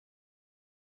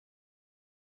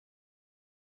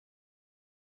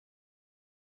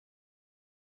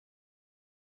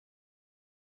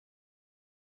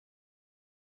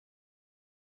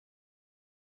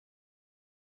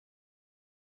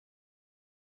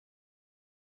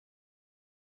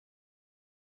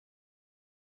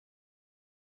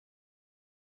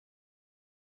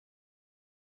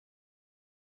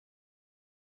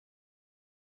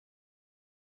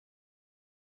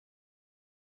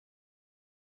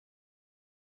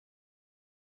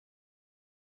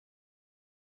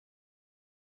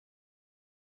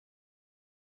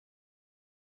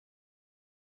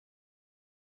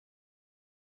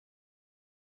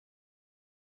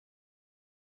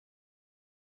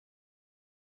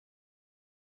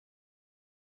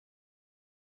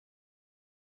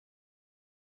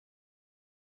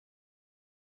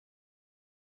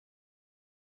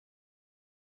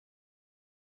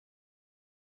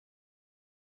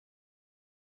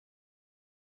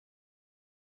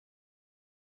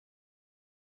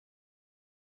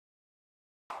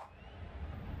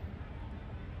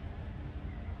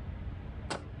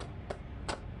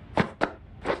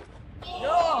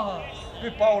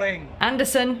Good bowling.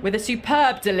 Anderson with a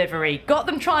superb delivery. Got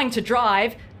them trying to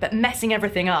drive, but messing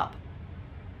everything up.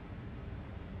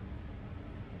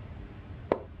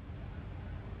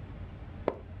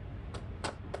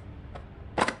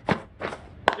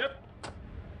 Yep.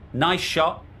 Nice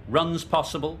shot. Runs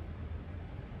possible.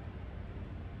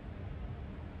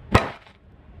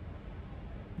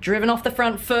 Driven off the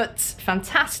front foot.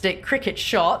 Fantastic cricket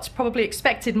shot. Probably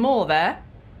expected more there.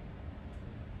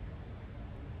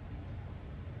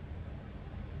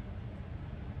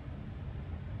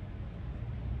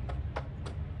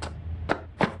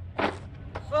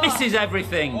 Misses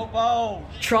everything.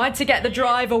 Tried to get the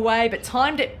drive away, but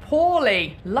timed it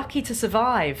poorly. Lucky to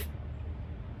survive.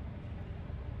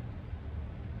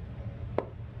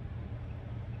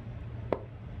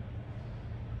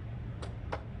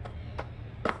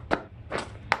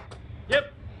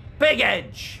 Yep. Big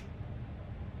edge.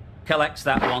 Collects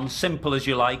that one, simple as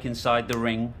you like, inside the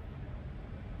ring.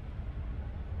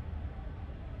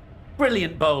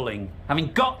 Brilliant bowling.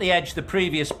 Having got the edge the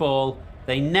previous ball,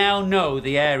 they now know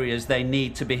the areas they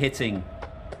need to be hitting.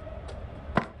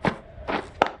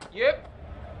 Yep.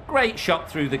 Great shot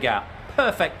through the gap.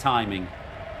 Perfect timing.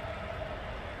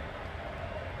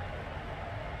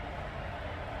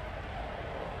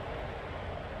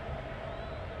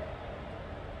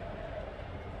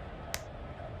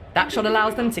 That shot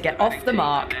allows them to get off the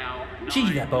mark.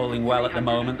 Gee, they're bowling well at the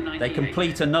moment. They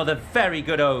complete another very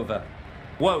good over.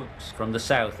 Wokes from the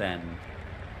south end.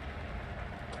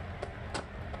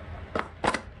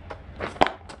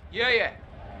 Yeah.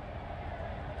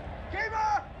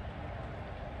 Keeper!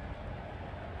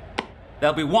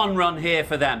 There'll be one run here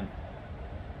for them.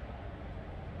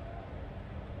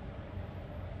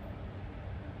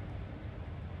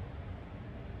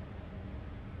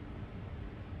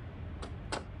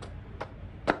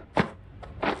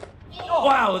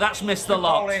 Wow, that's missed the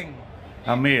lot.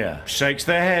 Amir shakes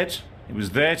their head. It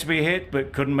was there to be hit,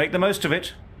 but couldn't make the most of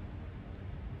it.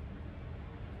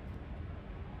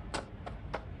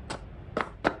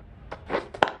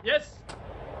 Yes.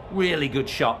 Really good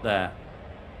shot there.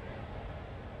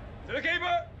 To the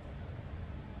keeper.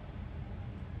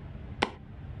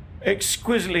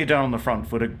 Exquisitely done on the front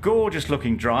foot. A gorgeous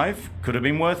looking drive. Could have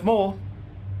been worth more.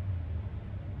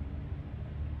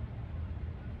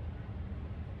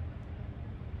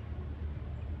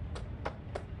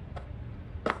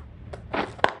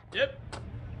 Yep.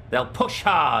 They'll push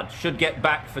hard. Should get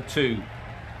back for two.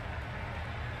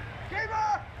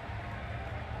 Keeper!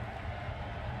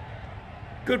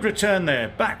 Good return there.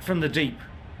 Back from the deep.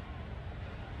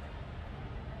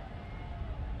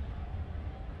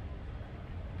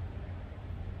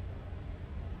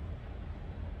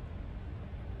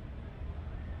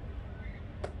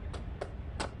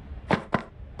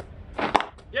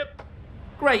 Yep.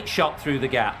 Great shot through the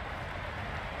gap.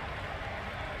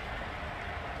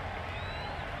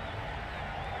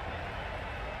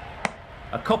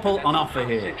 A couple on offer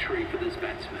here.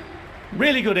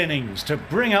 Really good innings to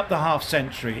bring up the half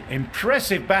century.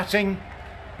 Impressive batting,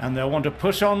 and they'll want to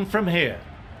push on from here.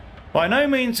 By no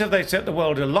means have they set the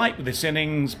world alight with this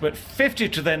innings, but 50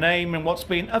 to their name in what's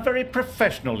been a very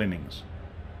professional innings.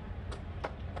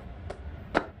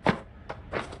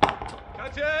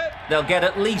 Catch it! They'll get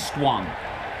at least one.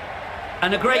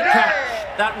 And a great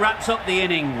catch. That wraps up the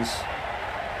innings.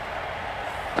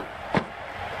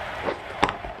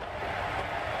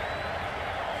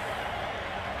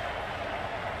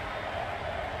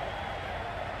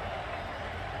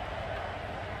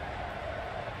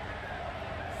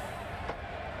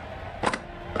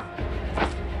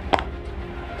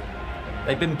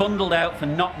 They've been bundled out for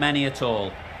not many at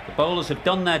all. The bowlers have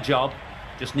done their job,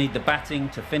 just need the batting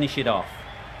to finish it off.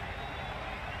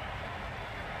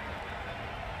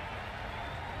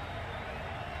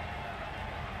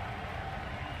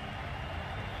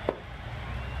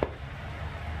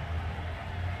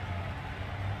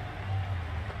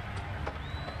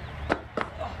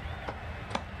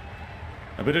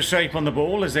 A bit of shape on the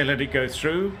ball as they let it go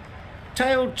through.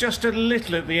 Tailed just a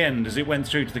little at the end as it went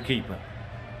through to the keeper.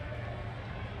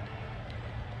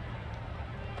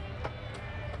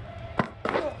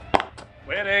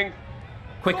 Winning.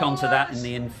 Quick onto that in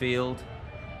the infield.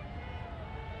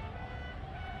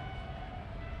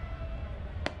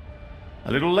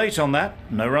 A little late on that,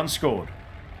 no run scored.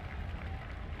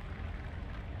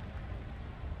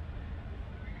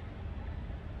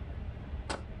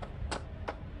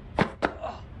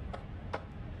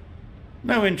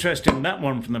 No interest in that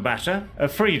one from the batter.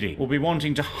 Afridi will be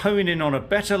wanting to hone in on a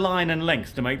better line and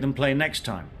length to make them play next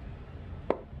time.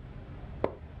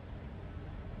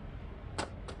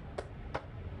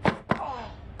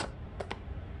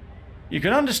 You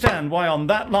can understand why on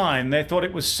that line they thought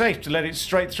it was safe to let it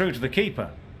straight through to the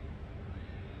keeper.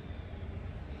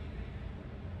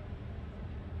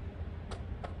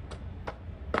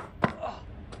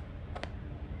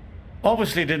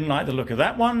 Obviously didn't like the look of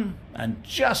that one and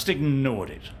just ignored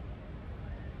it.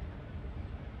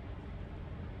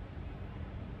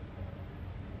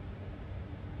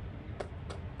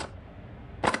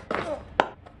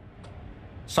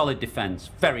 Solid defence,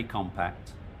 very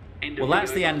compact. Well,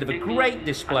 that's the end of a great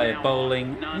display of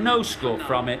bowling. No score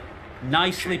from it.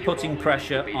 Nicely putting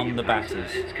pressure on the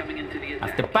batters.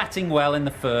 After batting well in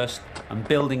the first and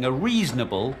building a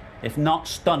reasonable, if not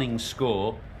stunning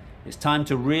score, it's time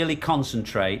to really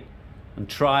concentrate and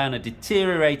try on a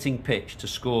deteriorating pitch to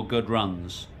score good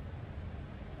runs.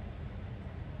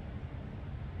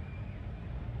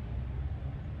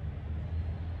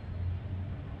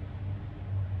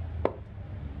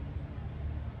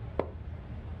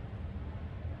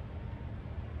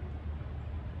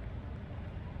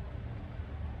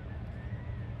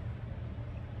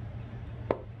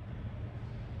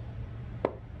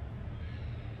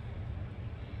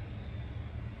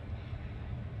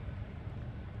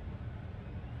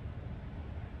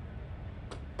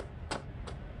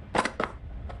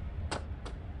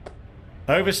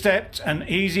 Overstepped, an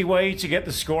easy way to get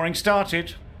the scoring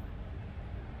started.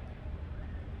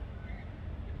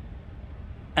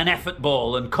 An effort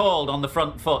ball and called on the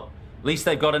front foot. At least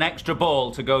they've got an extra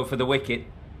ball to go for the wicket.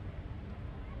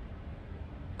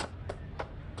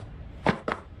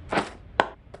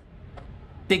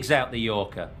 Digs out the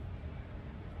Yorker.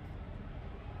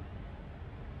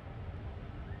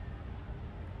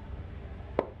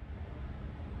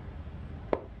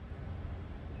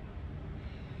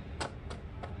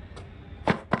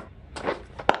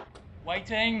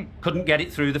 Waiting. Couldn't get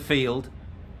it through the field.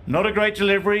 Not a great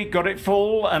delivery, got it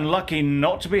full and lucky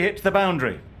not to be hit to the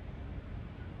boundary.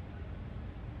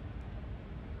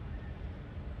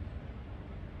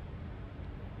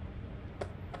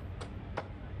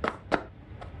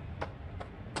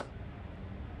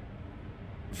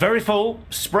 Very full,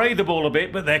 spray the ball a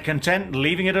bit, but they're content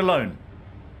leaving it alone.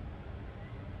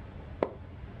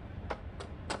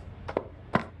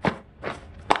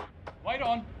 Wait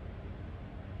on.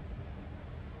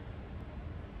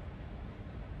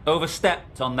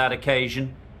 Overstepped on that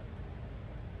occasion.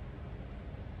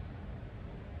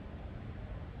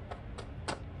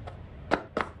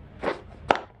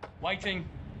 Waiting.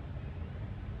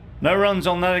 No runs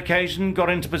on that occasion,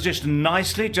 got into position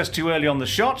nicely, just too early on the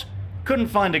shot, couldn't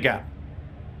find a gap.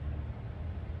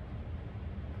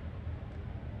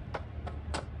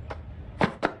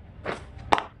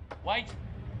 Wait.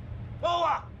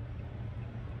 Over.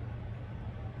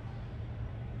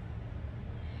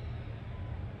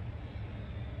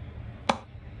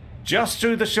 Just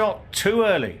threw the shot too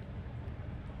early.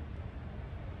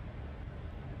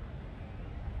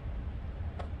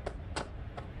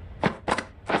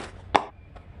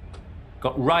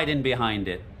 Got right in behind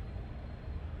it.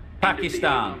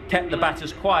 Pakistan kept the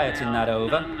batters quiet in that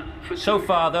over. So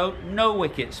far, though, no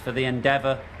wickets for the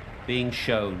endeavour being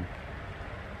shown.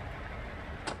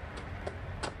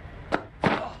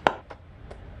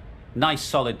 Nice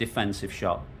solid defensive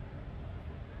shot.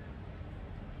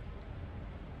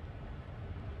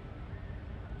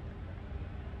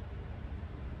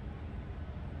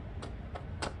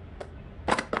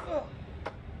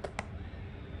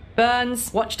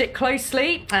 Burns watched it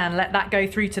closely and let that go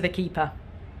through to the keeper.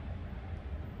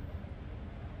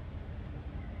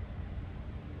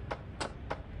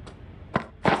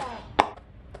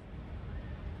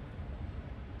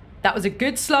 That was a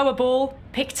good slower ball,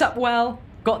 picked up well,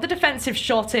 got the defensive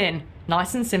shot in.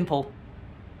 Nice and simple.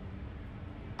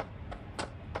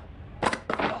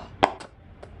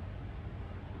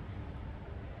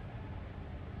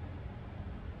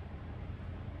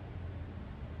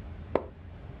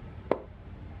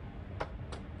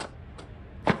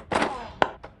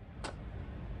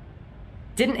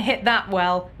 Didn't hit that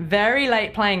well. Very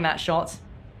late playing that shot.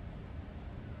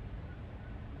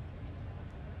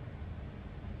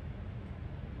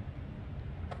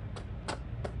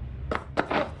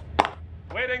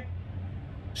 Waiting.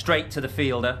 Straight to the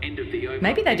fielder.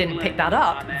 Maybe they didn't pick that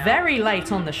up. Very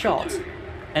late on the shot.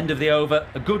 End of the over.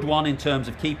 A good one in terms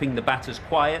of keeping the batters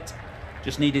quiet.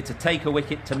 Just needed to take a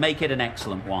wicket to make it an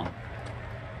excellent one.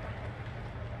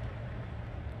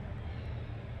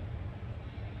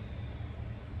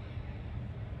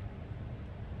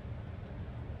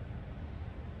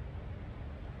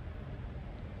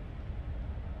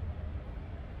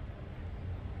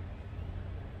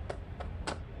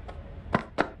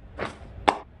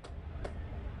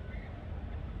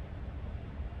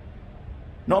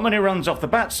 Not many runs off the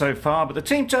bat so far, but the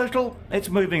team total, it's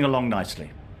moving along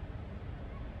nicely.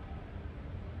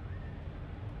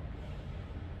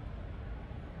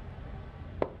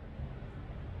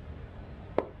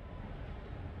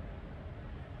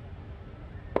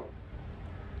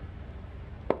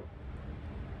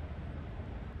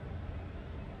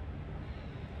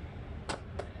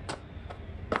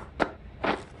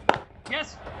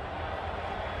 Yes.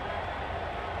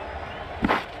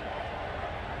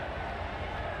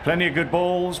 Plenty of good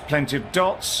balls, plenty of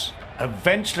dots.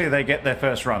 Eventually they get their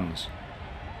first runs.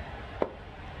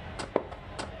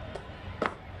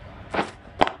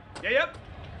 Yep.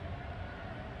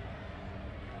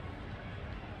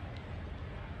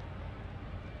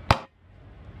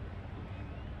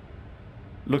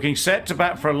 Looking set to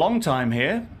bat for a long time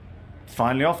here.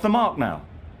 Finally off the mark now.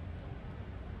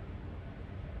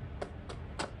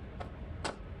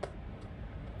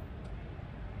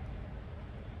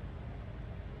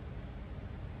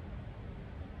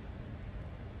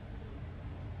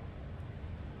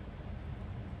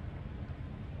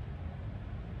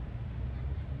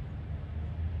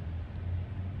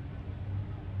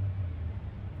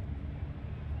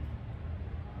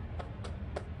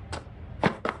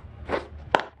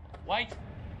 Wait.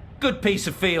 Good piece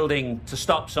of fielding to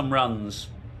stop some runs.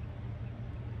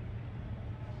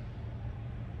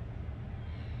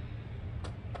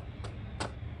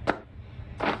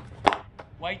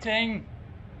 Waiting.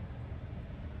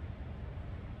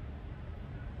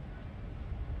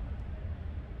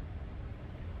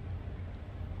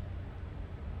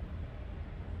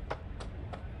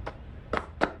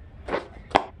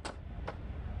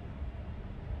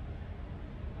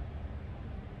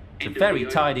 It's a very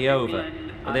tidy over,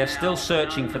 but they are still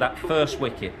searching for that first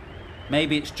wicket.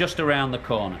 Maybe it's just around the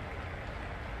corner.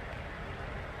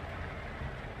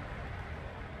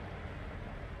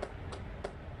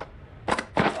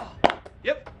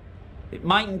 Yep. It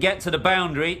mightn't get to the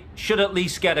boundary, should at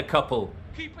least get a couple.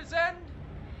 Keeper's end.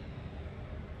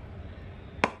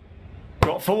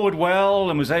 Got forward well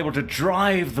and was able to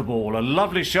drive the ball. A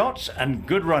lovely shot and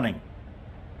good running.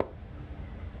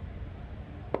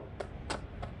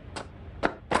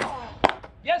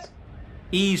 Yes.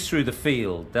 Ease through the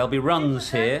field. There'll be runs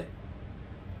here.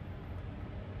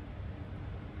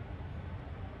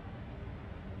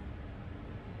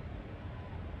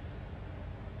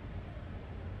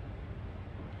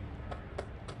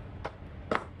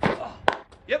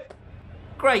 Yep.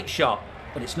 Great shot,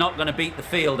 but it's not going to beat the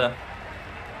fielder.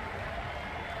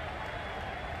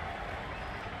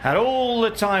 Had all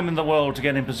the time in the world to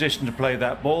get in position to play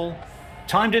that ball.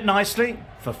 Timed it nicely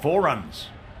for 4 runs.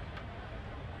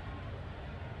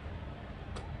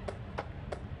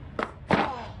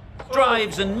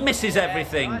 Drives and misses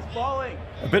everything. Nice bowling.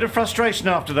 A bit of frustration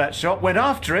after that shot. Went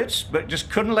after it, but just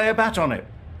couldn't lay a bat on it.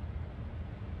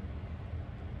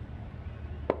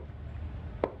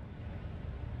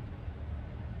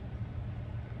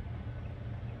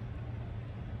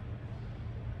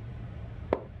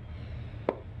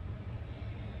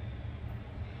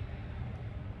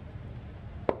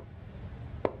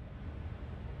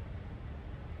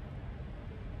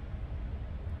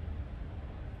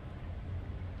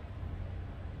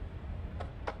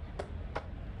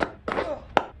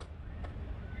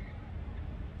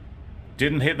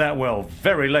 Didn't hit that well.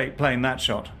 Very late playing that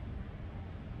shot.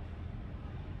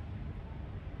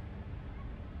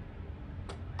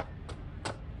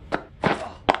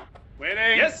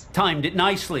 Waiting. Yes. Timed it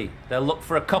nicely. They'll look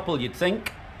for a couple, you'd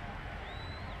think.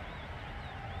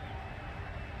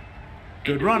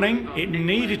 Good running. It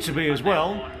needed to be as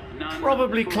well.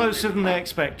 Probably closer than they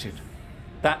expected.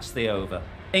 That's the over.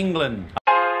 England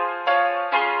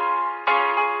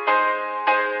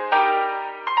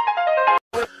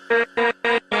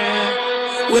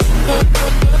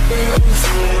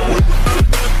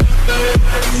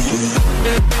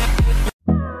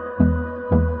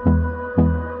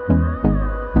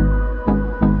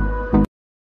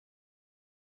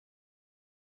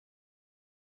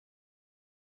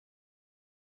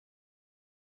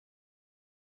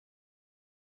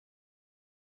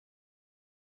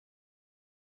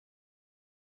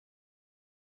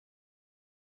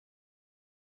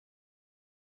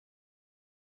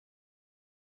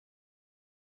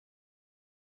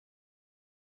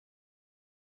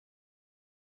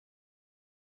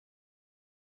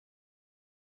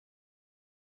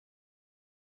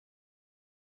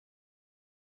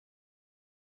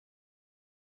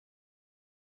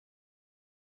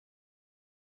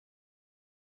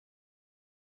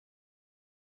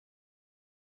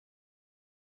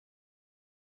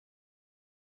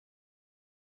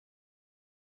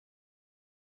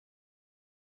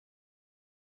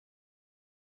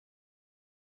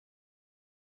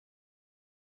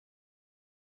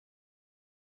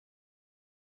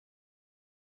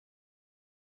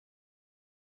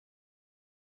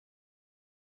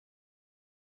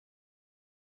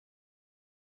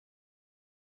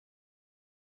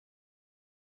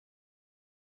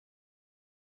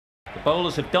The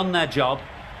bowlers have done their job,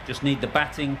 just need the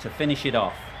batting to finish it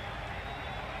off.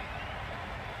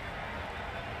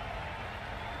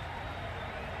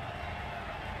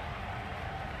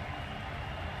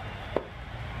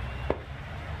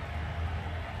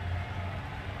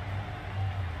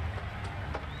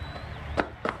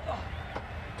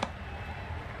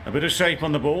 A bit of shape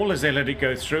on the ball as they let it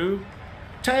go through.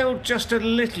 Tailed just a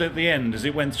little at the end as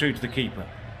it went through to the keeper.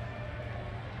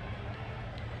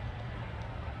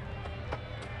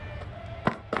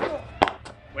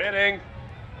 Winning.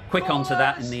 Quick onto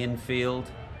that in the infield.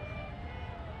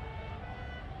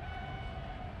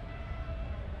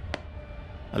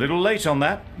 A little late on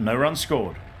that, no run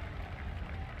scored.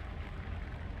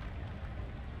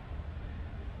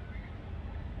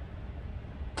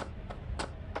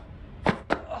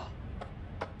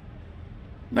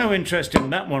 No interest in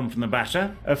that one from the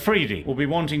batter. Afridi will be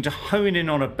wanting to hone in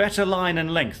on a better line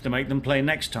and length to make them play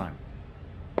next time.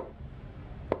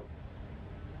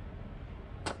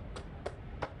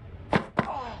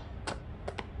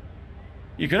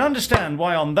 You can understand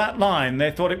why on that line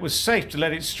they thought it was safe to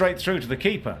let it straight through to the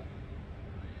keeper.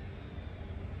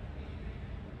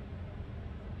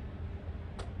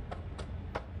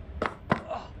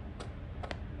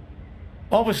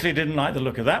 Obviously didn't like the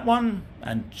look of that one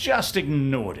and just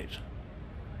ignored it.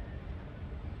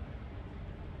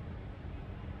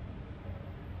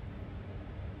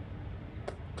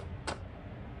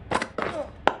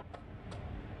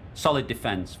 Solid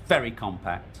defence, very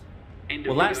compact.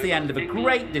 Well, that's the end of a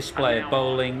great display of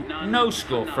bowling. No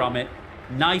score from it.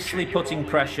 Nicely putting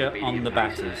pressure on the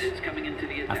batters.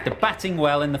 After batting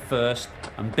well in the first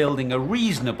and building a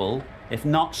reasonable, if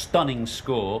not stunning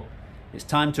score, it's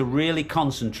time to really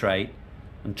concentrate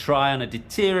and try on a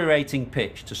deteriorating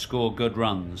pitch to score good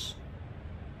runs.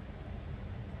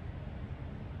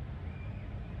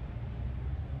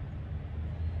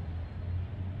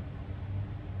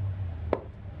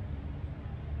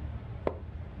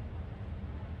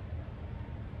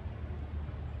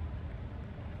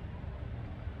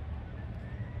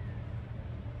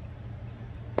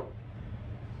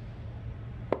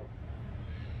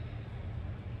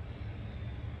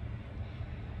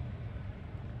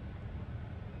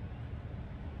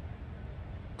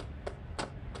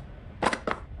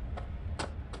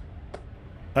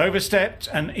 Overstepped,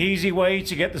 an easy way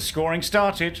to get the scoring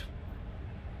started.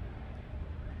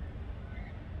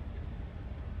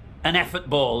 An effort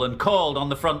ball and called on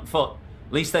the front foot.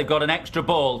 At least they've got an extra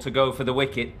ball to go for the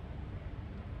wicket.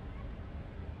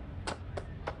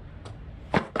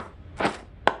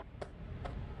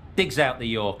 Digs out the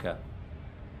Yorker.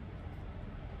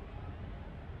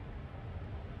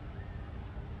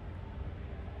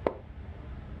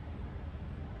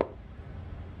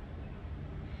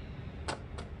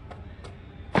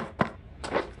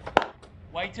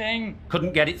 Waiting.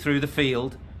 Couldn't get it through the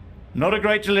field. Not a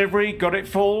great delivery, got it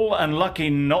full and lucky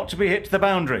not to be hit to the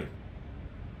boundary.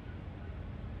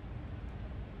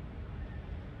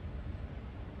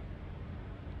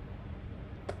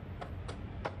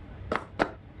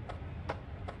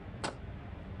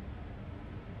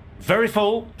 Very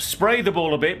full, spray the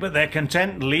ball a bit, but they're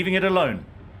content leaving it alone.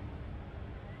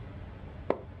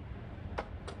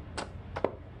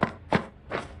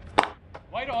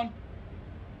 Wait on.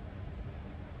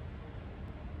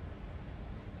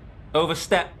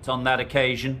 Overstepped on that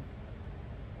occasion.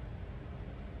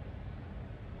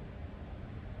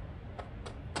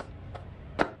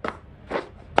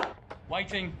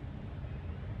 Waiting.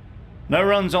 No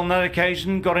runs on that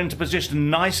occasion, got into position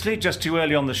nicely, just too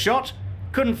early on the shot,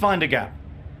 couldn't find a gap.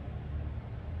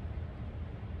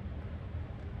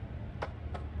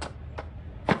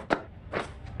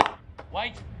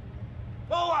 Wait.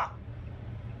 Bowler.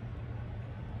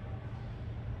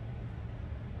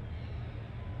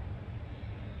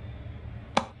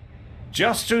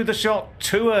 Just through the shot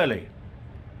too early.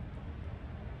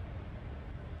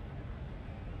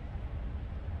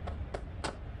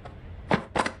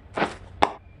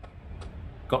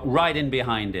 Got right in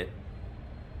behind it.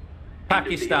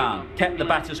 Pakistan kept the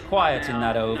batters quiet in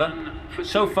that over.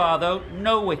 So far though,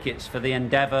 no wickets for the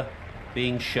endeavour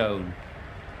being shown.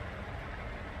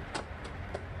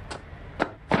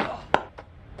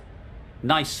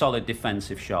 Nice solid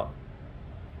defensive shot.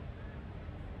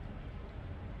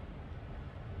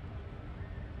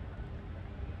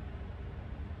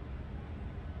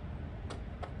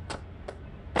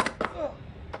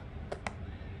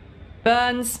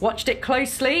 Burns watched it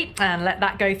closely and let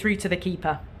that go through to the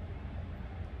keeper.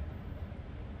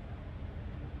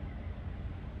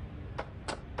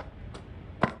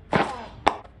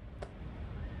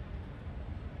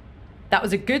 That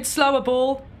was a good slower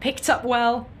ball, picked up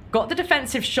well, Got the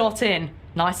defensive shot in.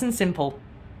 Nice and simple.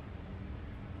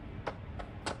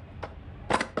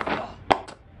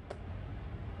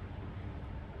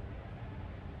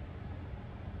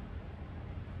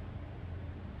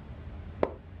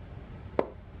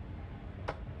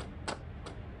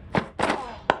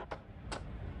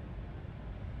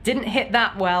 Didn't hit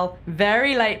that well.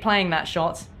 Very late playing that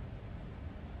shot.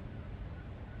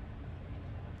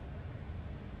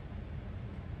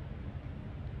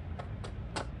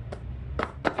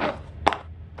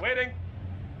 Waiting.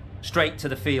 Straight to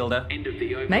the fielder.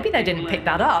 Maybe they didn't pick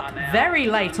that up. Very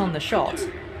late on the shot.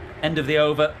 End of the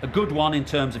over. A good one in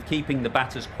terms of keeping the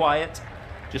batters quiet.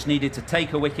 Just needed to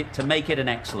take a wicket to make it an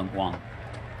excellent one.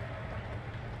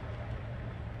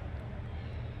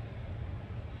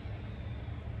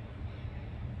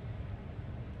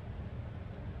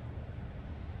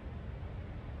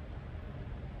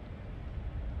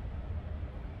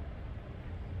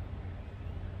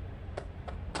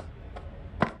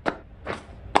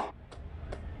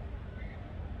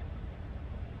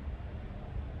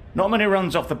 Not many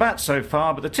runs off the bat so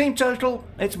far, but the team total,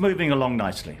 it's moving along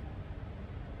nicely.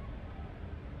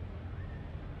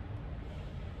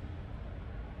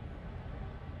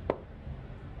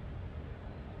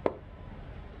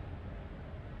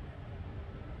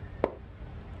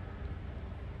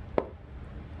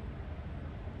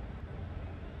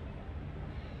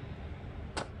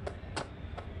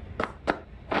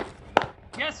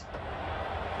 Yes.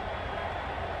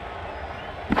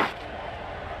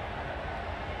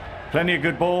 Plenty of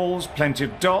good balls, plenty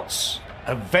of dots.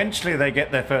 Eventually they get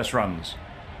their first runs.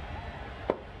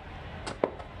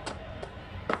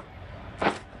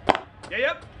 Yeah,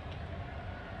 yep.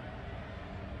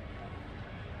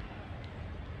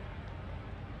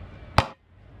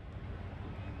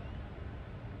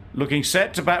 Looking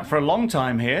set to bat for a long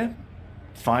time here.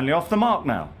 Finally off the mark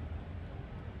now.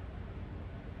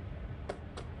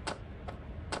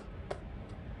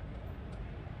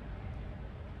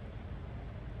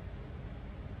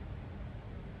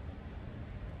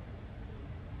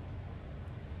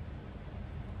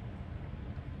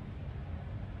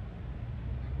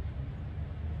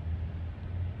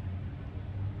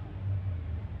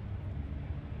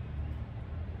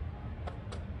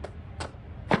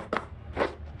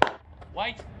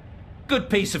 Wait.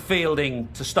 Good piece of fielding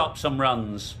to stop some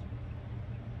runs.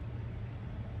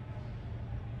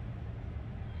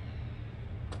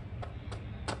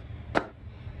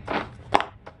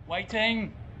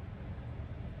 Waiting.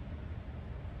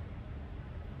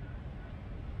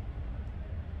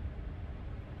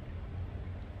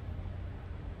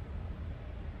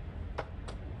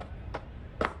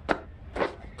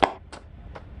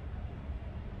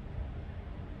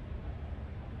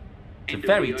 It's a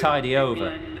very tidy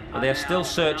over, but they're still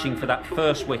searching for that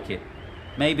first wicket.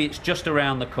 Maybe it's just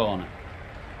around the corner.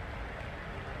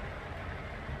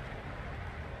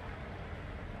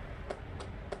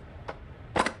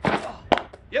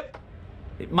 Yep.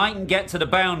 It mightn't get to the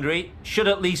boundary, should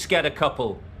at least get a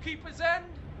couple. Keeper's end.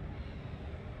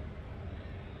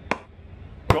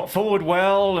 Got forward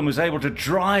well and was able to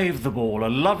drive the ball. A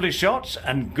lovely shot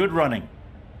and good running.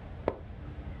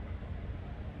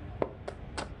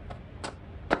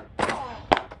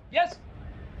 Yes.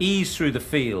 Ease through the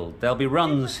field. There'll be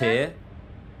runs here.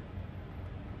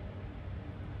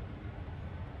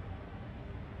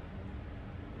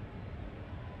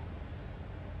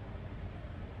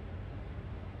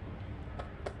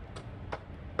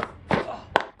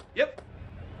 Yep.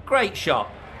 Great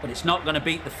shot, but it's not going to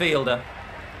beat the fielder.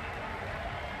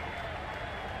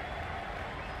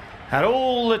 Had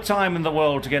all the time in the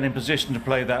world to get in position to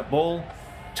play that ball.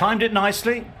 Timed it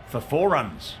nicely for 4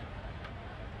 runs.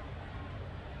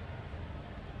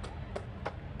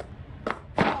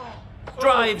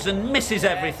 Drives and misses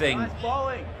everything. Nice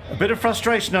bowling. A bit of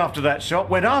frustration after that shot.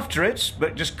 Went after it,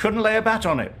 but just couldn't lay a bat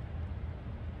on it.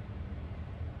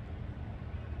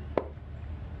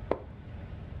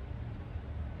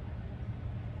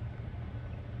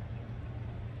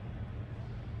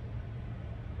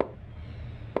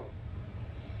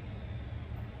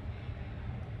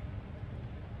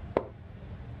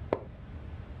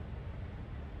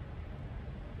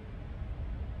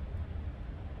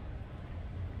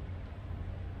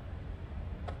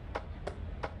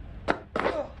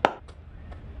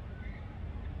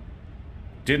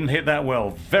 Didn't hit that well.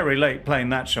 Very late playing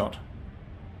that shot.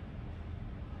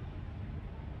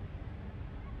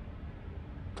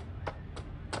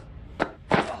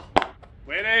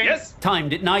 Waiting. Yes.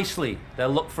 Timed it nicely. They'll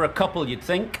look for a couple, you'd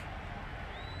think.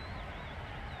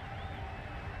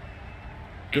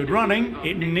 Good running.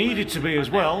 It needed to be as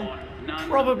well.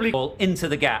 Probably. Ball into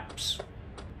the gaps.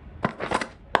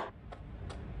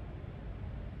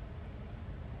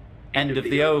 End of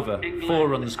the over, 4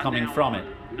 runs coming from it.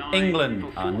 England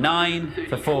are 9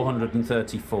 for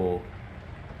 434.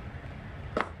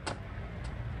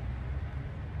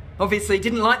 Obviously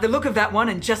didn't like the look of that one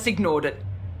and just ignored it.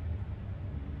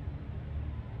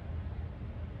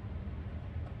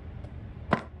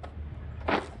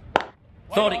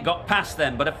 Thought it got past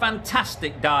them, but a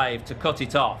fantastic dive to cut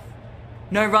it off.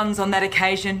 No runs on that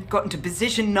occasion, got into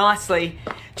position nicely,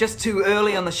 just too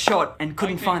early on the shot and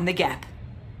couldn't find the gap.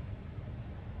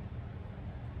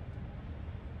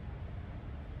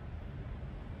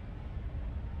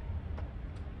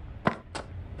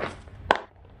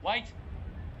 Wait.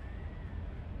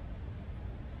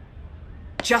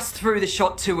 Just threw the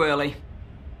shot too early.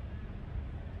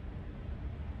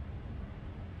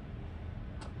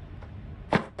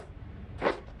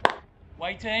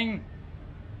 Waiting.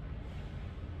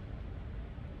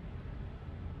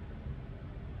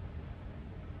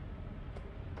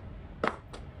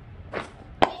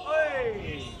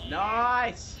 Hey,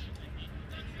 nice.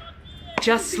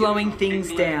 Just slowing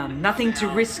things down. Nothing to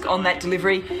risk on that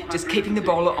delivery, just keeping the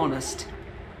bowler honest.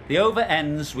 The over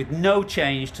ends with no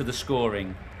change to the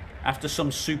scoring. After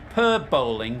some superb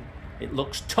bowling, it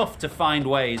looks tough to find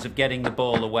ways of getting the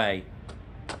ball away.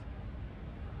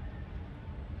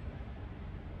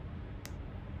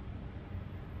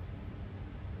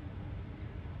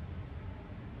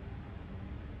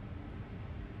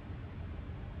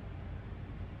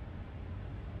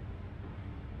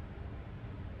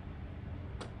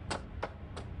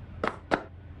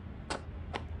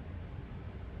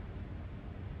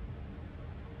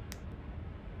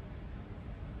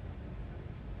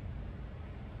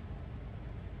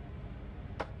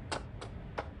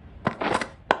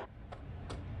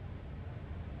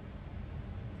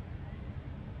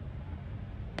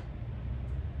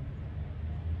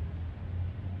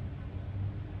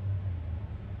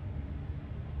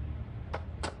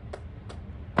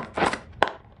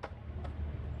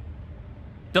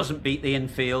 Doesn't beat the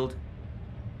infield.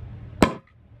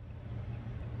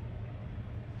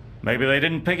 Maybe they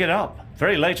didn't pick it up.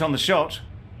 Very late on the shot.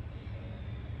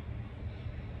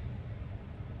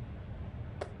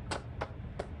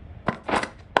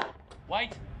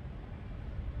 Wait.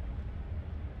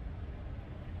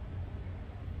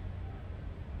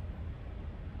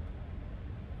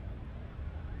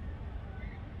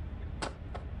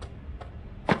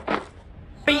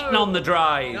 Beaten on the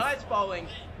drive. Nice bowling.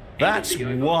 That's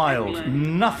wild.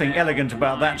 Nothing elegant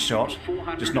about that shot.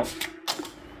 Just not...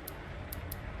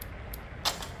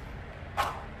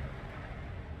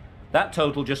 That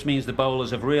total just means the bowlers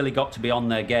have really got to be on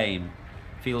their game.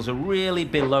 Feels a really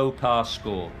below par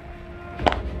score.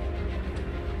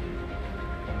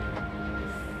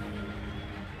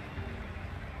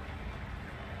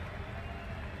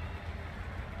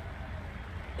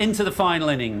 Into the final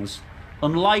innings.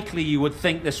 Unlikely you would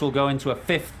think this will go into a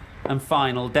 5th and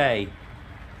final day.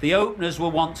 The openers will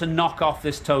want to knock off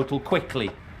this total quickly,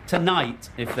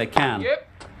 tonight if they can.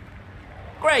 Yep.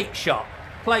 Great shot,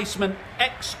 placement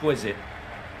exquisite.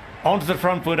 Onto the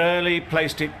front foot early,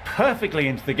 placed it perfectly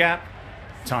into the gap,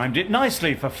 timed it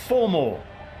nicely for 4 more.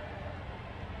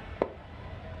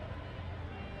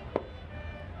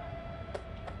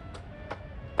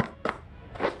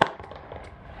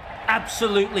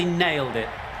 Absolutely nailed it.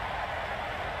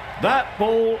 That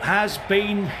ball has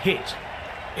been hit.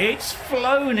 It's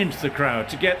flown into the crowd.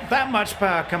 To get that much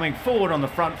power coming forward on the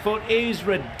front foot is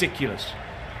ridiculous.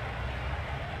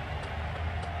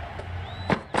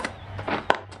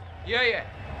 Yeah.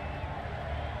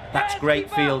 That's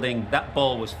great fielding. That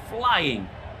ball was flying.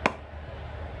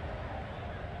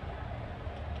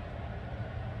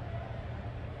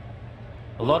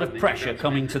 A lot of pressure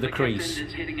coming to the crease.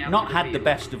 Not had the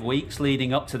best of weeks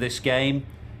leading up to this game,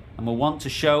 and will want to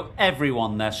show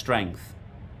everyone their strength.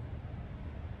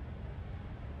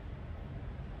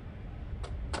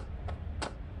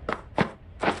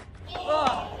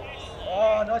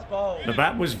 Oh, nice ball. The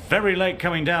bat was very late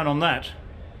coming down on that.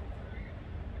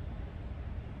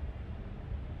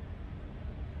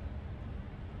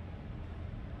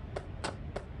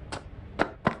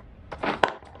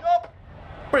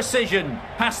 Precision,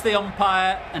 past the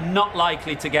umpire and not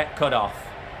likely to get cut off.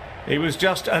 It was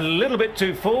just a little bit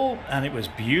too full and it was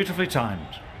beautifully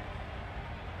timed.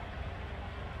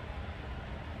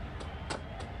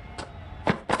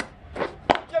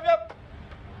 Yep.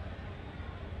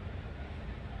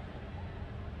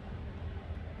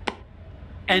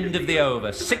 End of the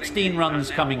over, 16 runs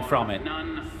coming from it.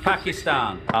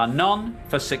 Pakistan are none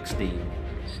for 16.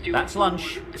 That's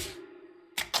lunch.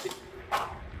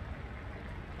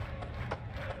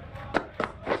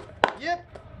 Yep.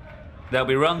 There'll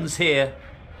be runs here.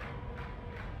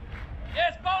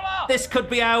 This could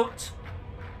be out.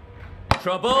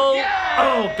 Trouble.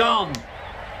 Oh, gone.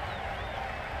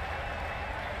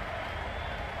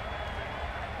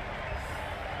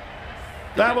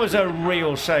 That was a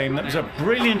real shame. That was a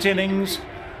brilliant innings.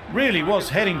 Really was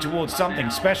heading towards something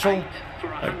special.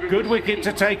 A good wicket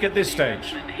to take at this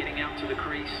stage. Hitting out to the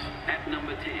crease at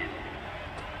number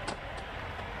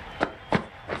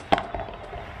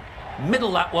 10.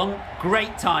 Middle that one.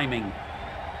 Great timing.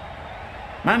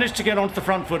 Managed to get onto the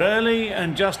front foot early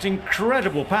and just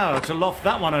incredible power to loft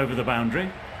that one over the boundary.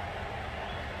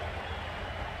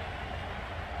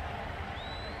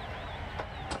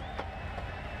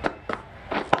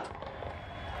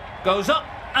 Goes up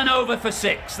and over for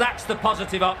 6. That's the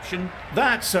positive option.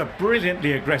 That's a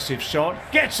brilliantly aggressive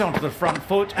shot. Gets onto the front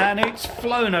foot and it's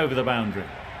flown over the boundary.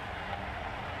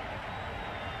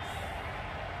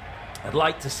 I'd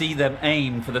like to see them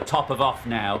aim for the top of off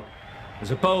now. As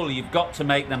a bowler, you've got to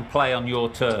make them play on your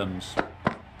terms.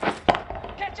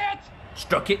 Catch it!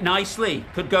 Struck it nicely.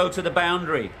 Could go to the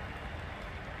boundary.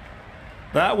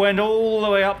 That went all the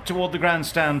way up toward the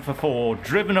grandstand for 4.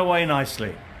 Driven away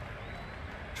nicely.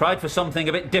 Tried for something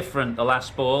a bit different the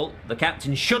last ball. The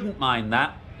captain shouldn't mind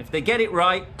that. If they get it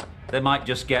right, they might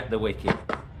just get the wicket.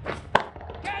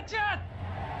 Catch it!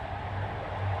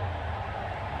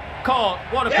 Caught.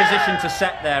 What a position to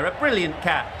set there. A brilliant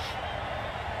catch.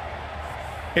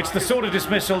 It's the sort of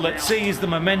dismissal that sees the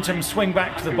momentum swing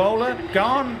back to the bowler.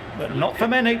 Gone, but not for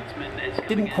many.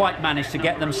 Didn't quite manage to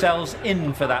get themselves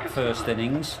in for that first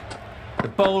innings. The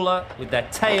bowler, with their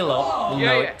tail up, will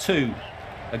know it too.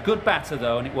 A good batter,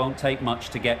 though, and it won't take much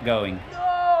to get going.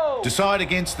 Decide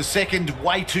against the second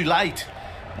way too late.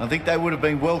 I think they would have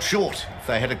been well short if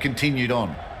they had continued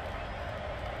on.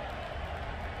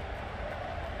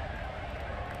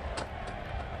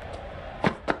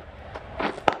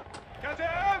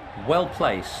 Well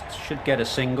placed. Should get a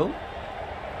single.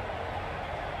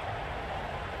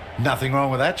 Nothing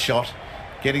wrong with that shot.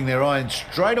 Getting their iron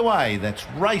straight away. That's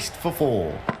raced for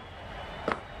 4.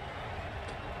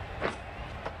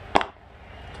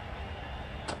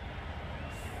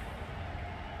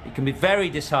 It can be very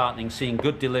disheartening seeing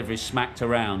good deliveries smacked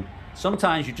around.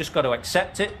 Sometimes you just got to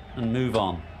accept it and move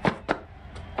on.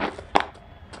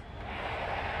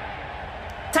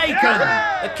 Taken!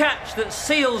 A catch that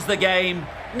seals the game,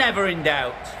 never in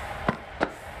doubt.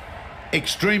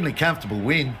 Extremely comfortable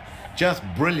win. Just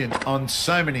brilliant on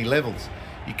so many levels.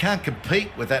 You can't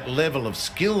compete with that level of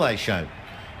skill they showed.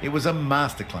 It was a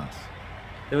masterclass.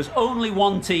 There was only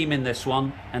one team in this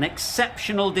one, an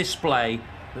exceptional display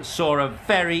that saw a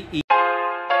very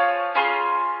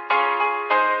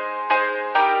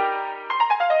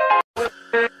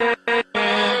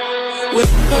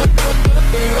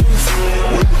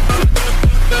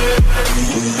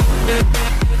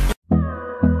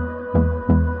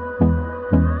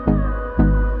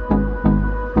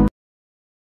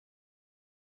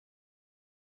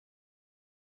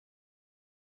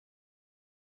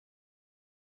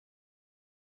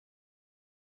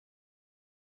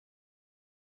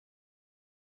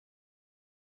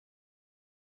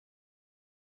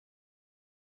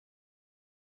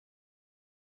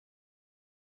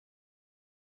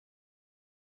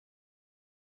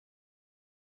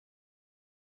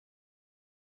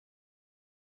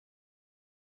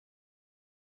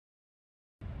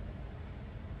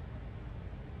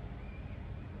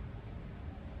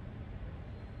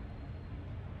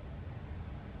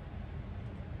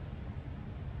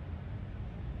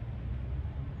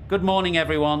Good morning,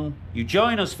 everyone. You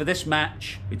join us for this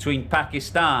match between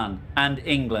Pakistan and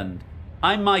England.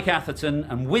 I'm Mike Atherton,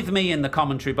 and with me in the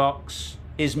commentary box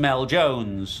is Mel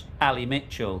Jones, Ali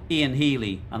Mitchell, Ian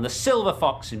Healy, and the Silver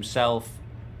Fox himself,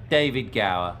 David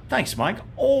Gower. Thanks, Mike.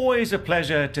 Always a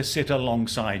pleasure to sit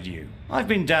alongside you. I've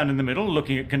been down in the middle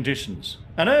looking at conditions,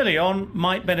 and early on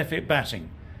might benefit batting.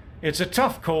 It's a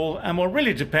tough call and will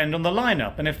really depend on the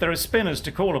lineup and if there are spinners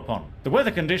to call upon. The weather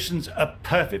conditions are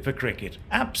perfect for cricket.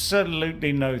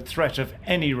 Absolutely no threat of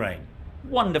any rain.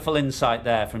 Wonderful insight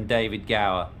there from David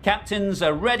Gower. Captains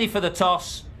are ready for the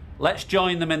toss. Let's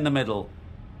join them in the middle.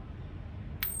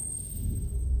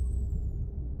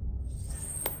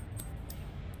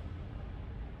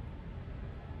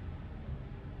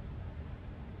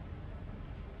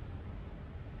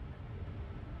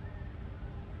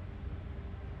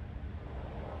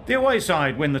 The away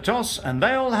side win the toss and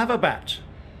they'll have a bat.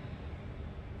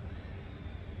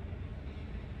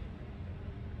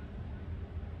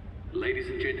 Ladies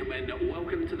and gentlemen,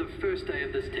 welcome to the first day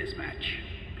of this test match.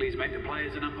 Please make the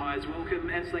players and umpires welcome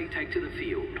as they take to the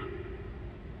field.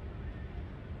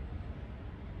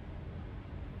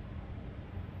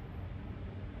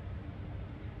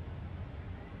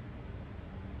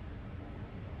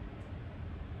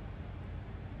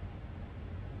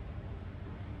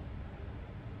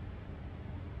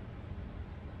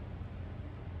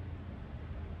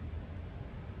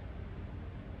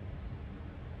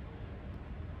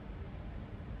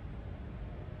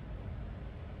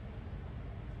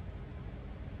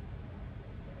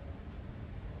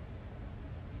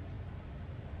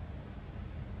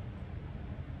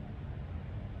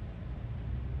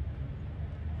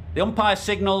 The umpire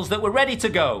signals that we're ready to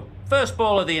go. First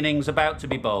ball of the innings about to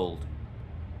be bowled.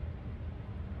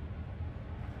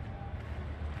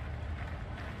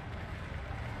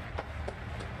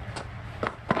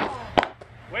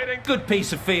 Waiting. Good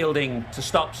piece of fielding to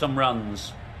stop some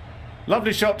runs.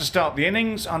 Lovely shot to start the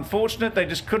innings. Unfortunate they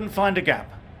just couldn't find a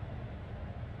gap.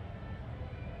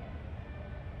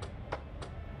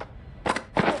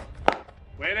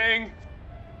 Waiting.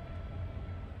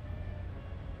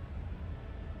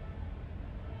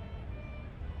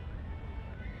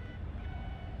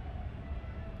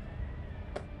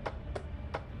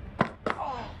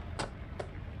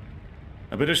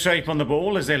 A bit of shape on the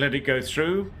ball as they let it go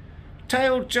through.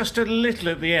 Tailed just a little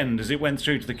at the end as it went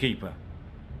through to the keeper.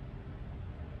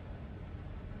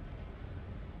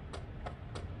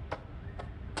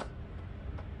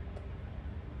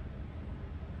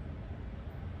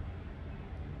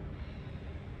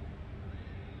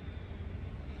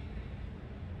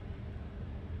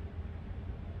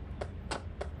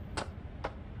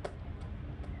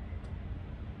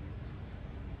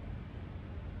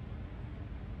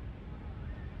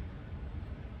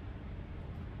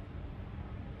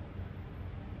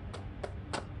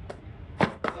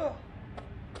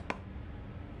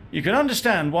 You can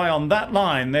understand why on that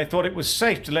line they thought it was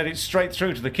safe to let it straight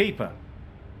through to the keeper.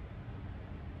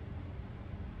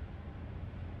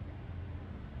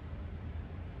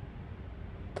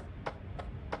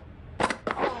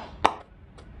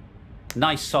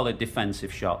 Nice solid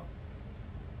defensive shot.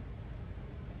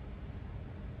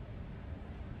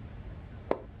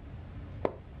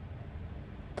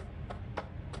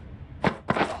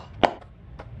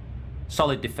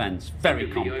 Solid defence, very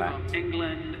compact.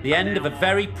 The end of a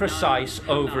very precise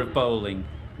over of bowling.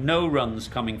 No runs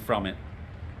coming from it.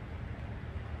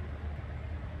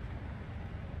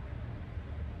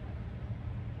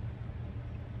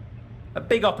 A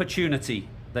big opportunity.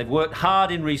 They've worked hard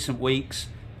in recent weeks.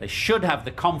 They should have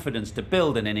the confidence to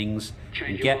build an innings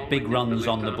and get big runs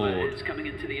on the board.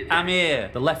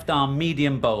 Amir, the left-arm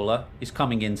medium bowler, is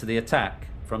coming into the attack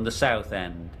from the south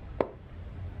end.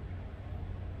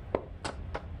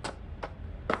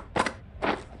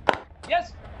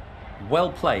 Yes.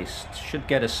 Well placed, should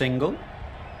get a single.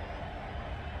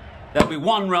 There'll be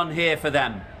one run here for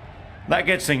them. That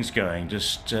gets things going.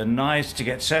 Just nice to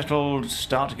get settled,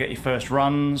 start to get your first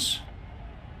runs.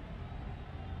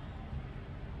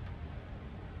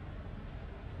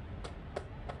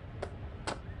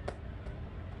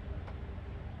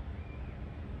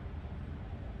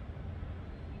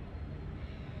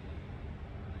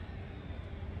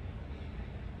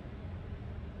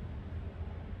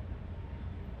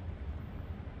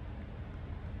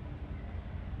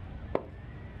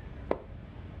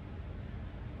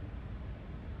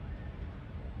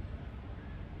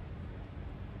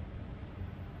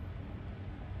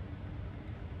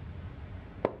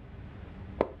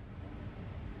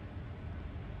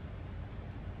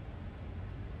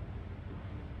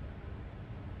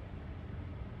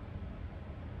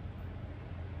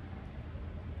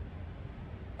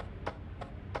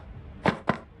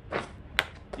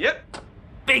 Yep.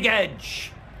 Big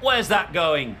edge. Where's that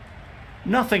going?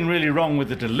 Nothing really wrong with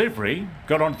the delivery.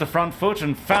 Got onto the front foot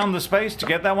and found the space to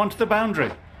get that one to the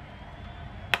boundary.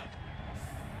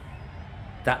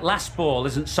 That last ball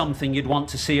isn't something you'd want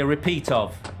to see a repeat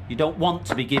of. You don't want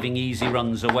to be giving easy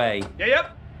runs away. Yeah,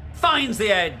 yep. Finds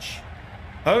the edge.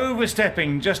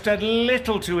 Overstepping, just a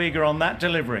little too eager on that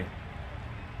delivery.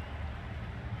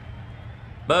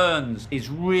 Burns is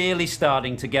really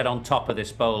starting to get on top of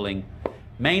this bowling.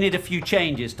 May need a few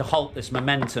changes to halt this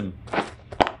momentum.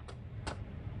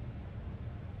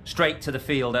 Straight to the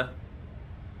fielder.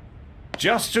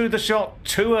 Just threw the shot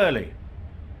too early.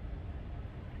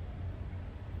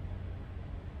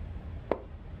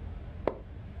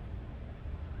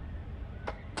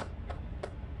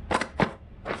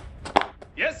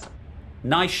 Yes.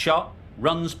 Nice shot.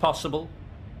 Runs possible.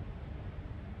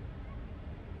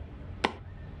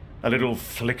 A little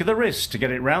flick of the wrist to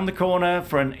get it round the corner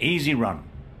for an easy run.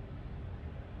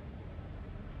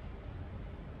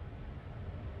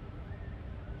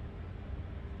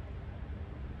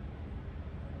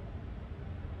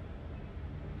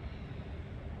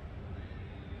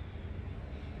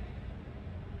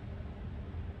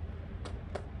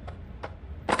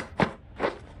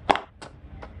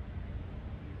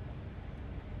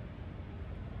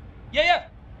 Yeah, yeah.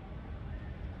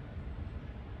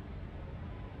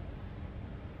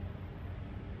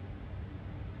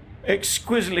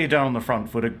 Exquisitely done on the front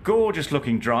foot. A gorgeous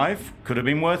looking drive. Could have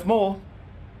been worth more.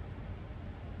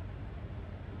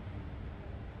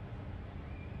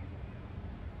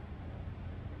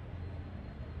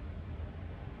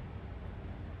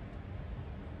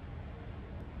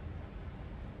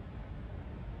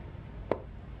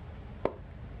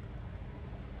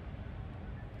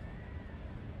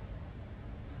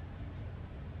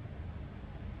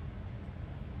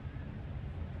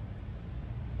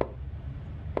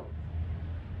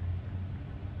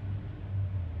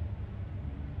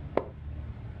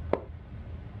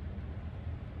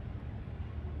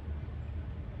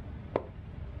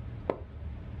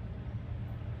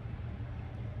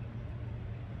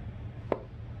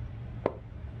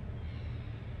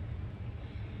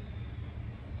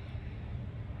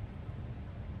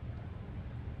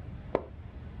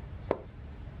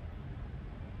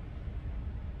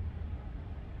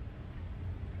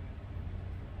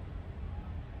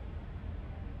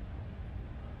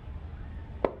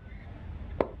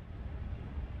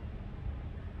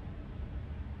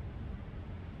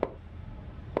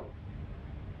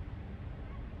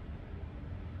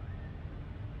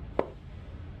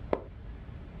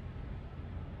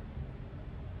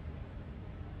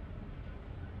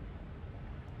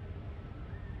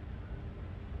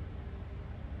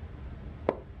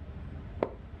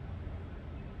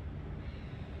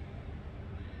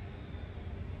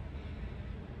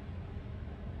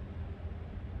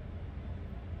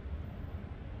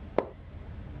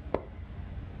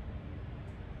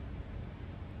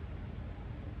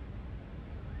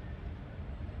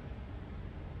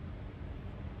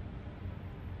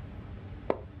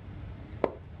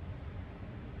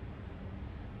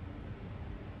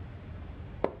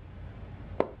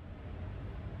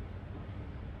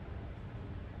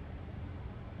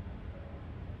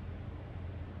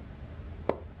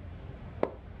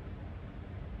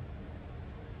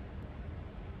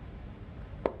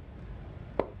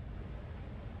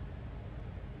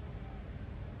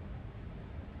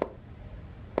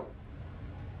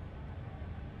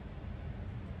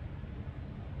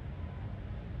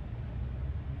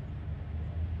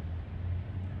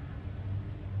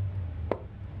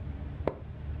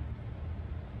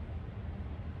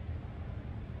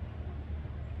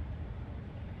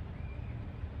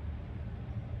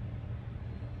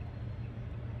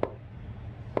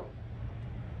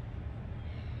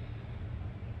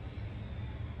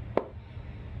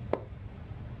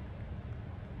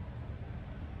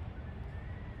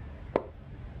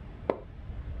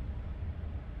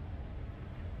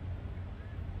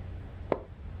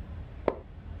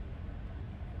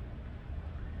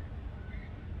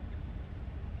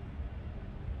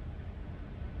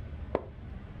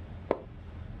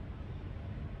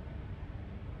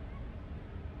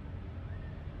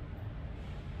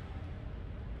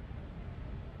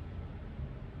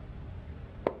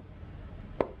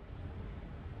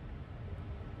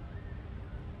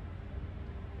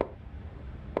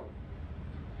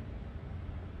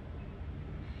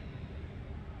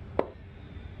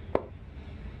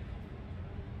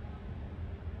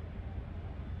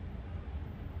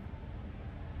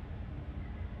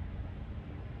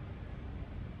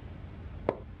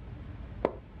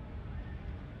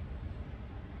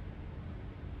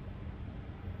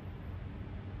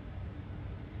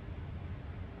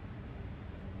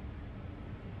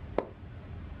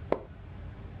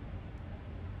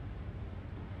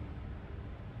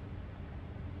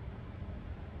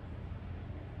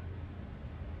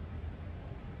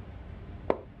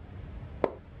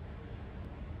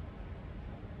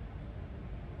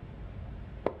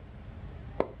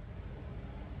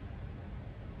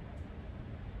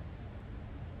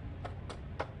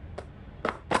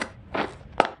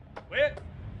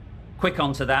 Quick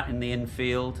onto that in the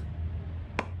infield.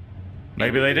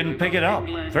 Maybe they didn't pick it up.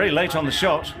 Very late on the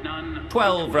shot.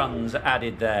 12 runs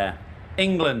added there.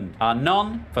 England are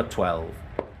none for 12.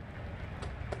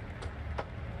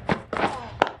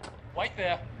 White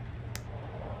there.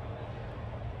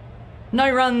 No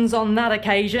runs on that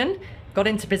occasion. Got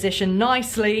into position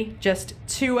nicely, just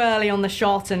too early on the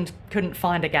shot and couldn't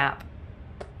find a gap.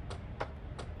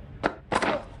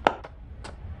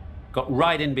 Got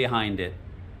right in behind it.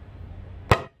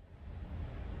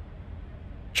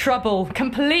 Trouble.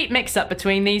 Complete mix-up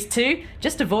between these two.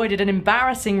 Just avoided an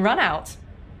embarrassing run-out.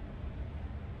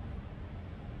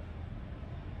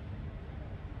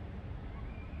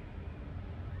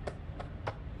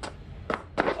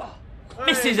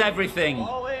 Misses everything.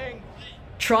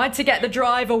 Tried to get the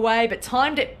drive away, but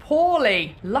timed it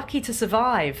poorly. Lucky to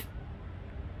survive.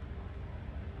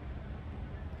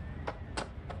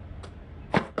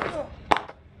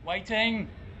 Waiting.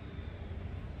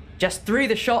 Just threw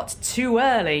the shot too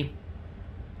early.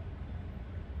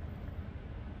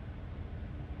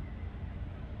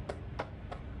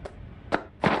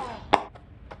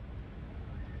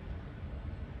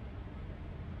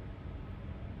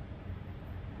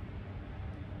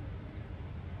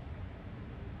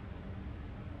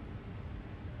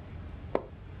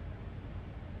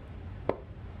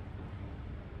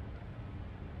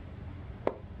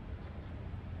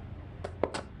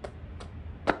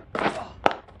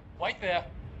 White there.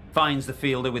 Finds the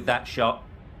fielder with that shot.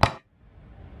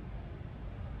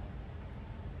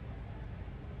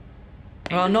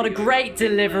 Well, not a great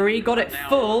delivery. Got it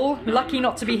full. Lucky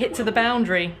not to be hit to the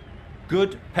boundary.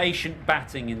 Good, patient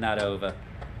batting in that over.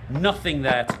 Nothing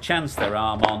there to chance their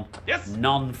arm on. Yes.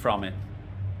 None from it.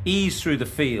 Ease through the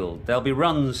field. There'll be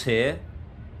runs here.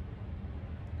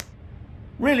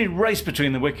 Really raced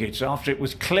between the wickets after it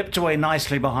was clipped away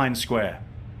nicely behind square.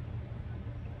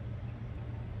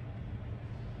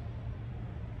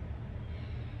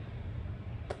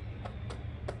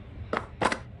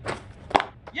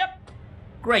 Yep.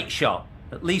 Great shot.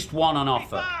 At least one on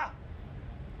offer.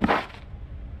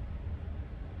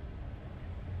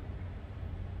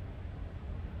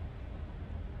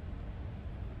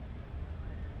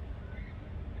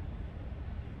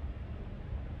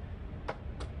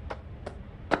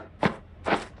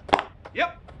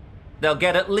 Yep. They'll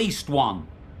get at least one.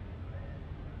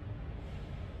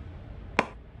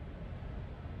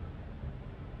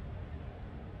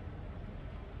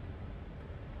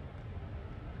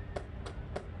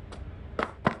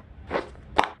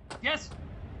 Yes.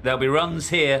 There'll be runs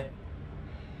here.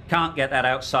 Can't get that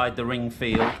outside the ring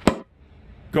field.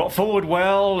 Got forward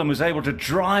well and was able to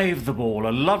drive the ball.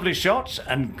 A lovely shot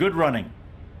and good running.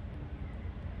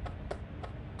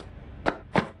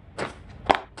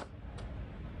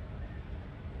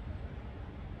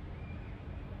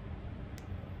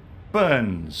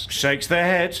 Burns shakes their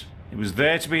head. It was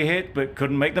there to be hit, but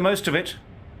couldn't make the most of it.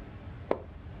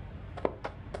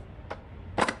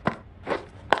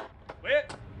 Wait.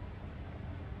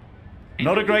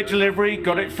 Not a great delivery,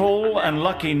 got it full and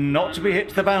lucky not to be hit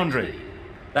to the boundary.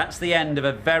 That's the end of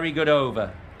a very good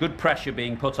over. Good pressure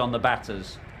being put on the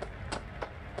batters.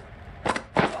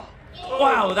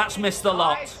 Wow, that's missed the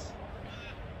lot.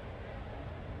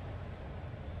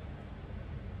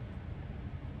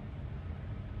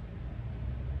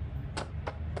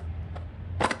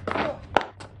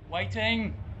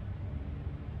 Waiting.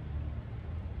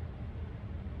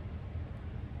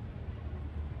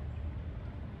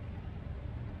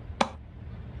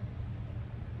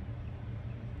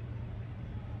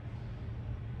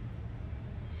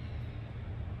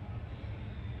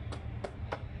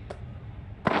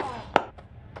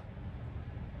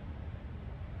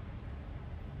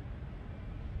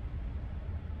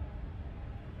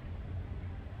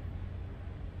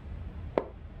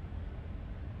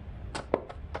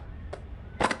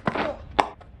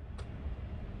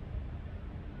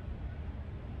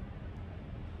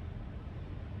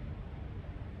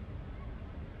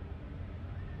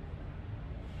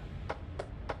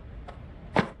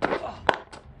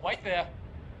 White there.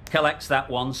 Collects that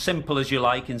one, simple as you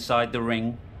like, inside the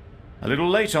ring. A little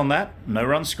late on that, no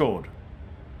run scored.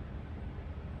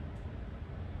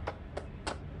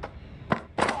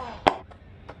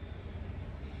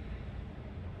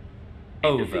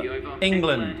 Over.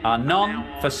 England are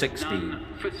none for 16.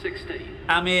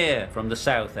 Amir from the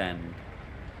south end.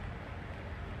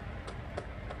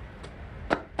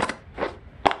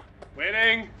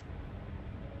 Waiting.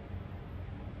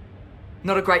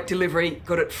 Not a great delivery.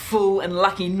 Got it full and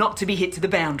lucky not to be hit to the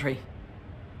boundary.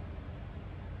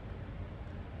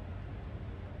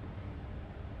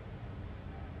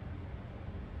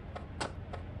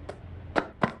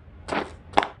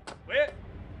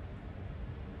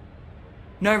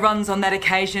 No runs on that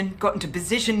occasion, got into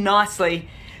position nicely,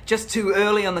 just too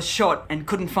early on the shot and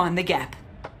couldn't find the gap.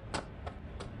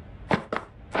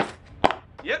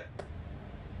 Yep.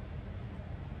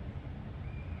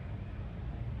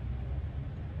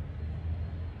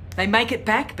 They make it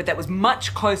back, but that was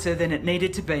much closer than it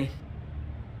needed to be.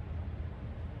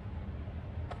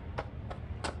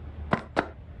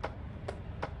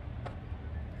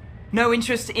 No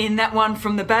interest in that one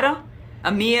from the batter.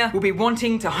 Amir will be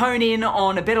wanting to hone in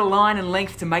on a better line and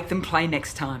length to make them play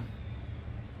next time.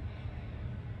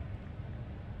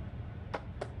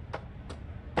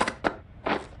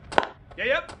 Yeah,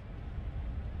 yep.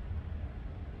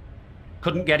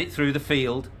 Couldn't get it through the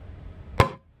field.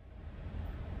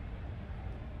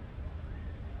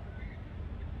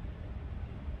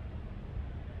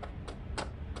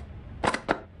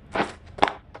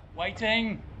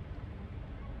 Waiting.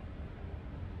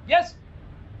 Yes.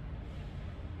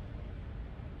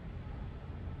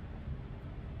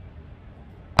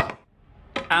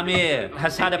 Amir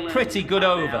has had a pretty good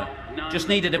over. Just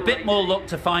needed a bit more luck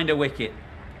to find a wicket.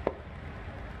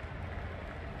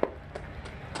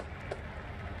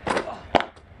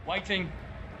 Waiting.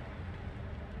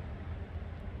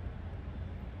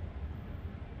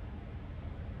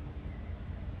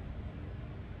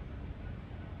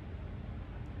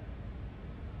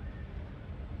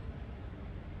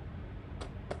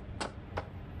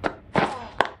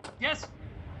 Yes.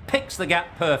 Picks the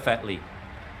gap perfectly.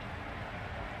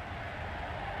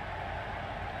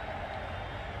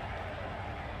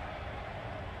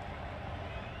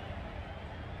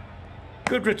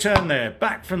 Good return there,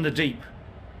 back from the deep.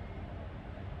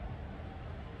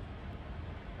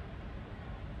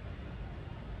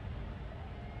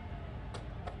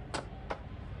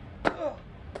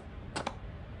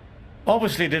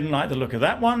 Obviously didn't like the look of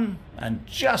that one and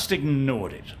just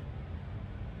ignored it.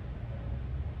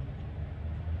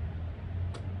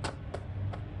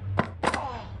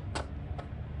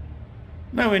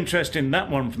 No interest in that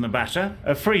one from the batter.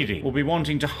 Afridi will be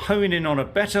wanting to hone in on a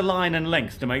better line and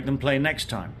length to make them play next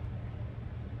time.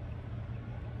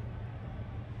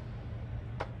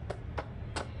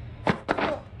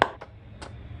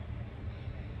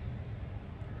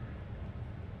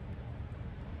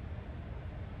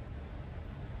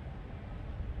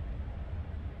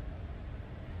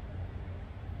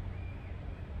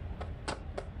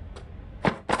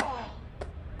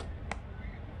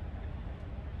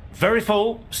 Very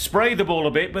full, spray the ball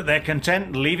a bit, but they're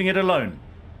content leaving it alone.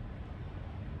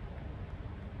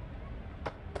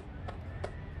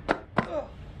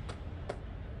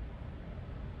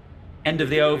 End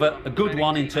of the over, a good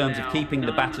one in terms of keeping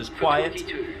the batters quiet.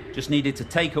 Just needed to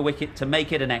take a wicket to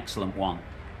make it an excellent one.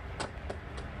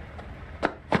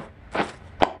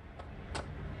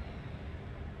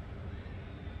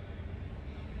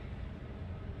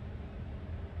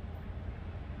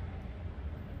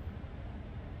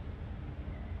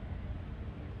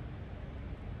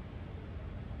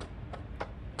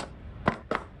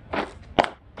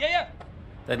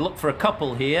 They'd look for a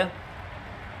couple here.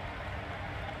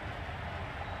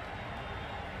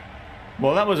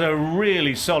 Well, that was a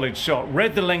really solid shot.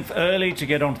 Read the length early to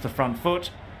get onto the front foot,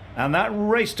 and that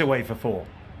raced away for 4.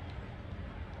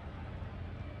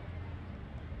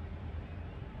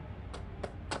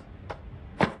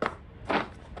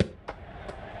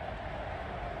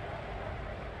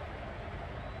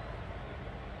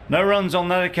 No runs on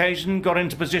that occasion, got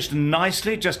into position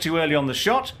nicely, just too early on the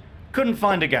shot, couldn't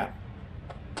find a gap.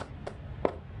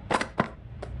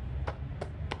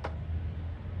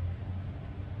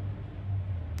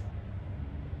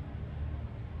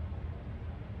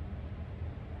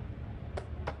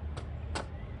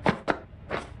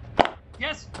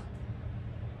 Yes.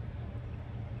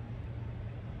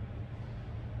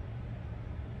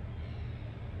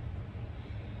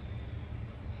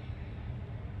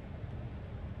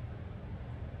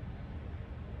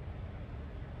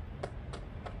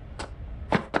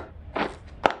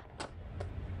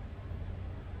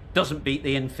 Doesn't beat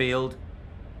the infield.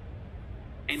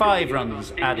 5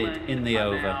 runs added in the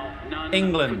over.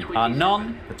 England are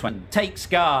none. The 20 takes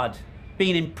guard.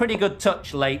 Been in pretty good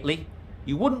touch lately.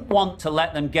 You wouldn't want to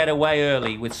let them get away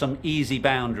early with some easy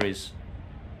boundaries.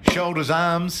 Shoulders,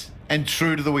 arms, and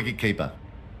true to the wicketkeeper.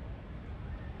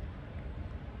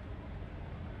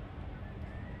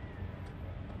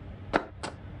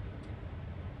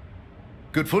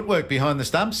 Good footwork behind the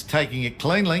stumps, taking it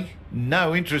cleanly.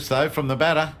 No interest, though, from the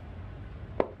batter.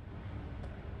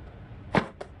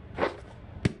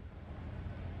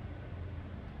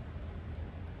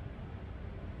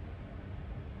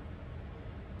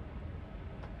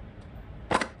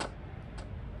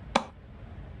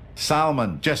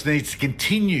 Salman just needs to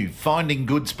continue finding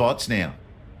good spots now.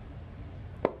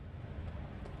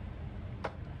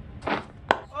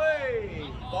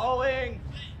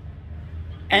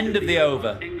 End of the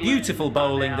over. Beautiful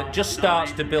bowling that just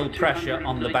starts to build pressure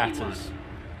on the batters.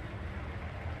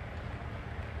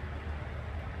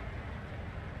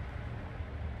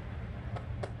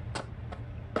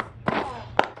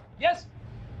 Yes.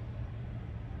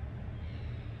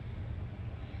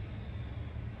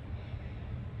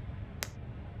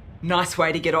 Nice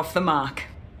way to get off the mark.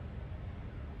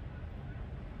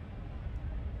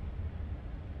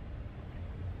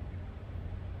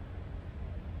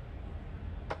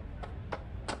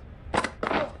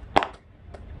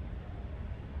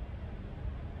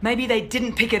 Maybe they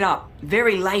didn't pick it up.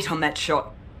 Very late on that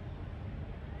shot.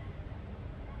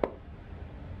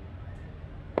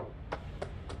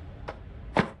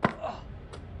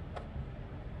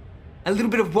 A little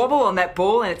bit of wobble on that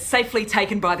ball and it's safely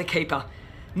taken by the keeper.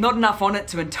 Not enough on it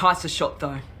to entice a shot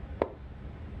though.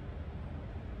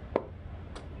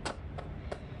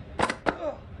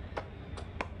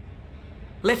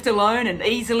 Left alone and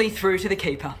easily through to the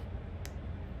keeper.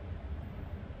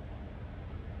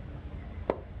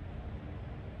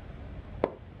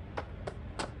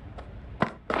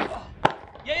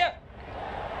 Yeah.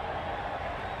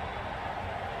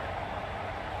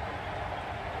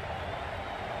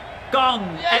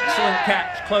 Gone! Excellent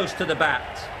catch, close to the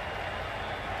bat.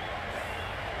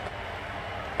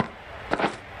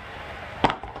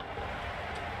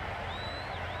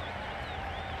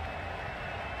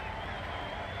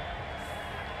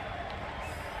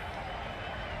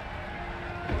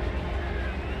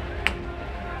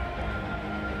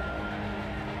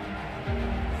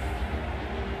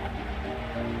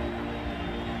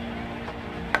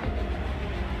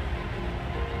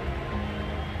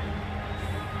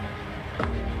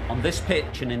 On this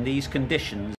pitch and in these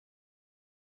conditions,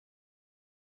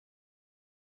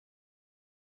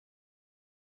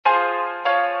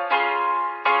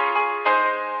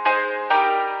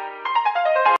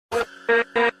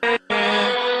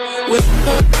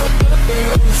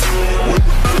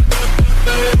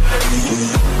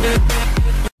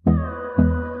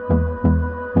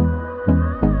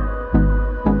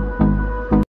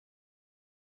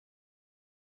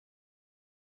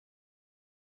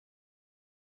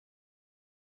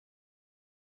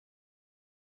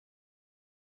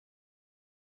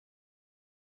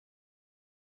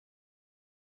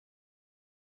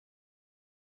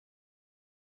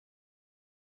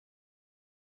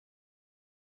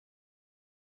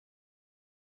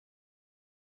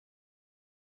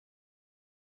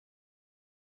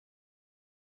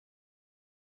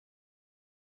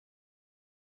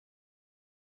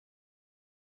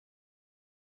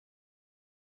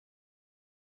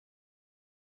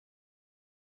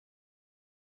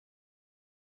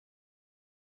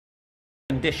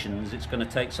 it's going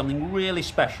to take something really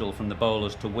special from the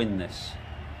bowlers to win this.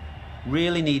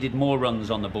 Really needed more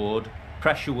runs on the board.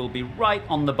 Pressure will be right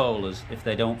on the bowlers if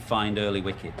they don't find early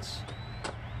wickets.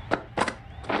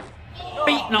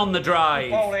 Beaten on the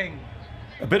drive. Bowling.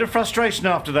 A bit of frustration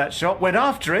after that shot. Went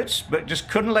after it, but just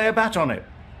couldn't lay a bat on it.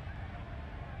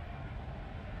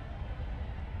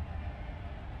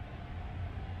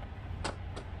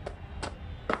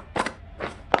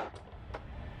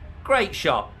 Great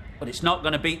shot, but it's not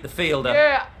going to beat the fielder.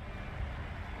 Yeah.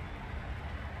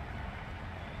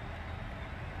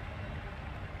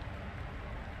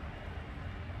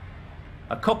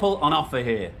 A couple on offer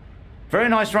here. Very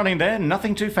nice running there,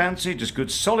 nothing too fancy, just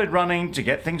good solid running to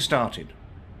get things started.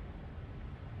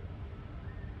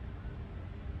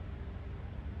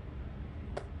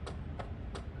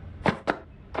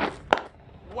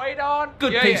 Wait on.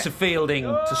 Good piece of fielding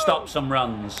to stop some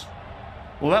runs.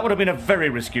 Well, that would have been a very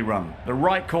risky run. The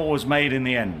right call was made in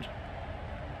the end.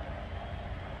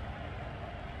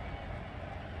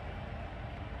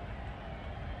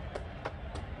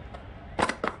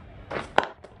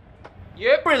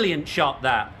 Yep. Brilliant shot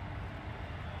that.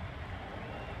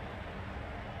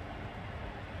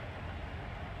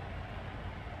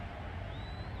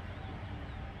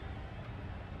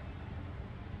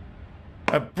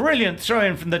 A brilliant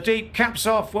throw-in from the deep caps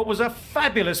off what was a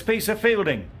fabulous piece of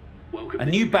fielding. A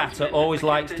new batter always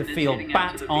likes to field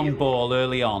bat on ball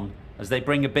early on as they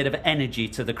bring a bit of energy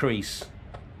to the crease.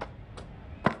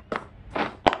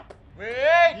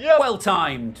 Well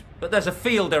timed, but there's a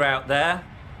fielder out there.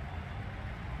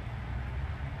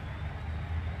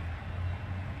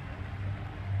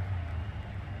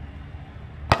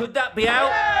 Could that be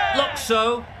out? Looks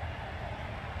so.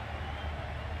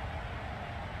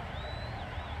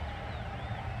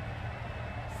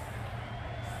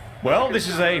 Well, this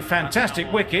is a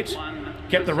fantastic wicket.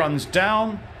 Kept the runs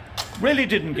down. Really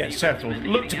didn't get settled.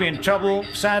 Looked to be in trouble,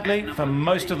 sadly, for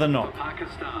most of the knock.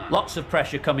 Lots of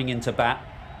pressure coming into bat.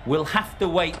 Will have to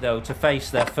wait, though, to face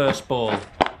their first ball.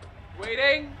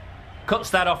 Waiting. Cuts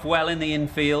that off well in the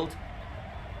infield.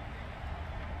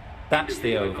 That's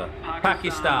the over.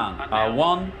 Pakistan are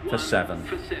 1 for 7.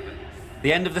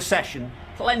 The end of the session.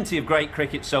 Plenty of great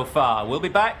cricket so far. We'll be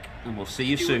back and we'll see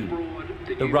you soon.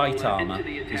 The right armour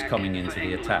is coming into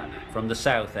the attack from the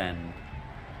south end.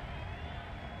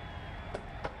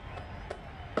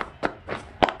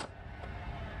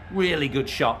 Really good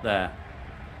shot there.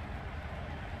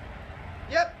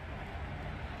 Yep.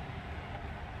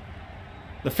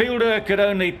 The fielder could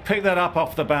only pick that up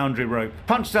off the boundary rope.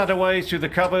 Punched that away through the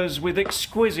covers with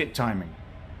exquisite timing.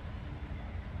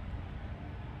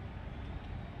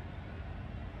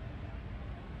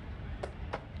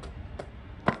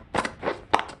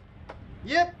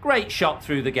 Yep. Great shot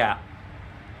through the gap.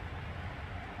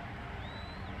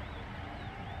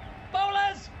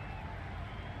 Bowlers.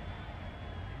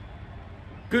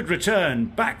 Good return,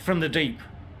 back from the deep.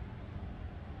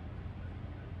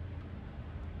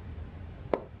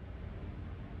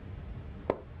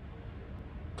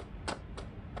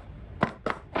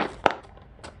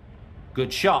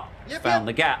 Good shot. Yep, Found yep.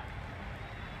 the gap.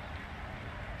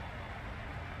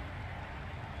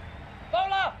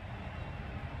 Bowler.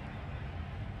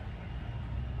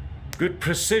 Good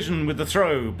precision with the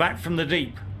throw, back from the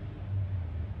deep.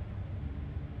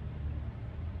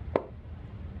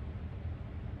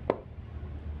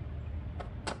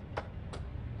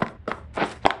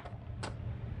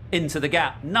 Into the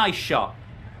gap. Nice shot.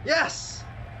 Yes.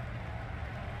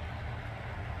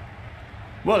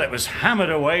 Well, it was hammered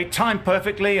away, timed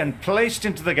perfectly and placed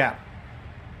into the gap.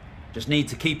 Just need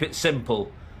to keep it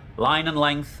simple. Line and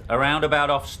length, around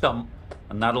about off stump,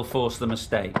 and that'll force the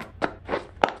mistake.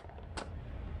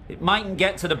 It mightn't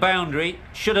get to the boundary,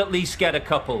 should at least get a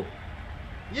couple.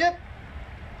 Yep.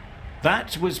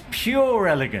 That was pure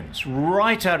elegance,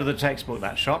 right out of the textbook,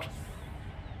 that shot.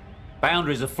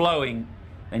 Boundaries are flowing.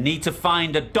 They need to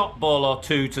find a dot ball or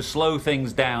two to slow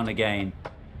things down again.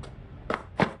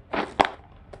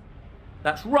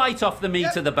 That's right off the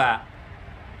meat of the bat.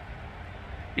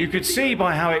 You could see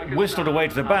by how it whistled away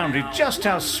to the boundary just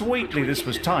how sweetly this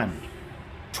was timed.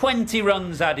 20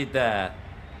 runs added there.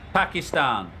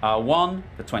 Pakistan are 1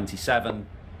 for 27.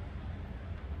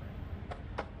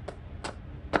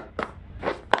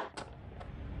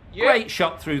 Yep. Great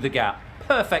shot through the gap.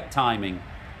 Perfect timing.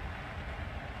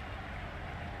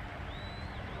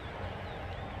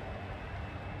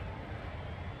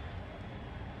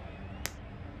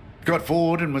 Got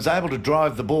forward and was able to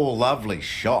drive the ball. Lovely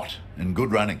shot and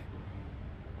good running.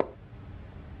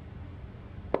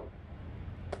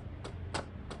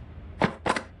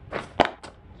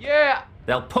 Yeah.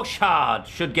 They'll push hard.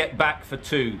 Should get back for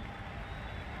 2.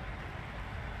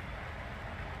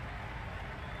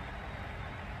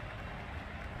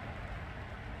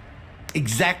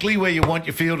 Exactly where you want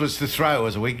your fielders to throw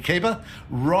as a wicketkeeper,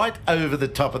 right over the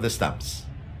top of the stumps.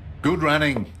 Good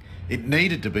running. It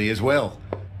needed to be as well.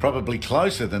 Probably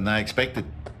closer than they expected.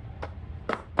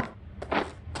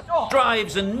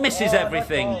 Drives and misses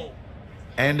everything.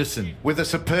 Anderson with a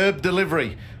superb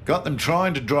delivery. Got them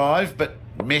trying to drive, but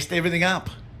messed everything up.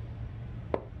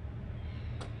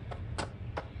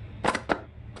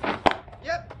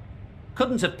 Yep.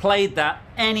 Couldn't have played that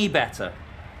any better.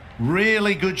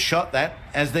 Really good shot that,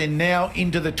 as they're now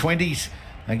into the 20s.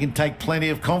 They can take plenty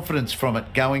of confidence from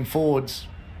it going forwards.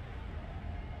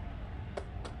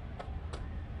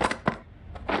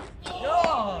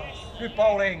 Good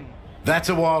bowling. That's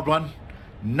a wild one.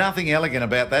 Nothing elegant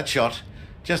about that shot.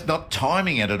 Just not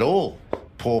timing it at all.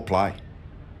 Poor play.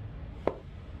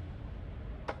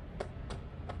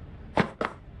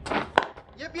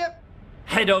 Yep, yep.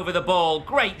 Head over the ball.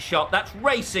 Great shot. That's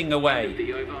racing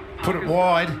away. Put it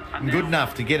wide and good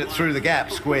enough to get it through the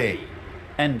gap square.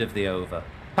 End of the over.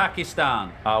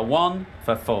 Pakistan are 1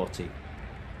 for 40.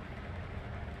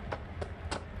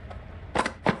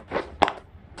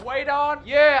 Wait on.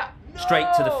 Yeah. Straight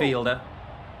to the fielder.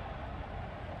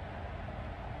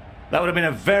 That would have been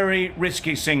a very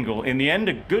risky single. In the end,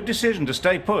 a good decision to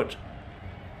stay put.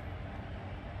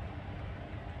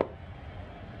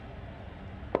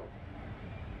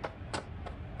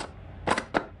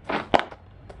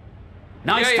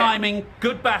 Nice Yeah, yeah. timing,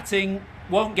 good batting,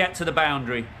 won't get to the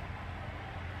boundary.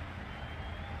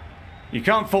 You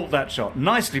can't fault that shot.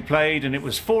 Nicely played, and it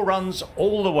was 4 runs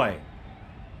all the way.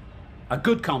 A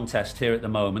good contest here at the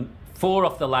moment. 4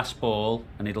 off the last ball,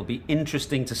 and it'll be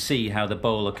interesting to see how the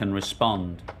bowler can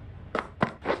respond.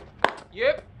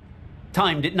 Yep.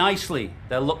 Timed it nicely.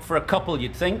 They'll look for a couple,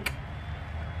 you'd think.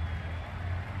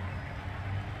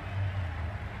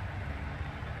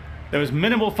 There was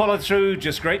minimal follow-through,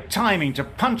 just great timing to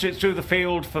punch it through the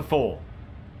field for 4.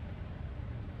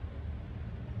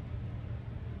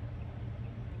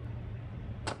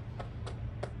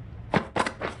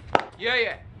 Yeah,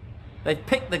 yeah. They've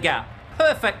picked the gap.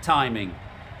 Perfect timing.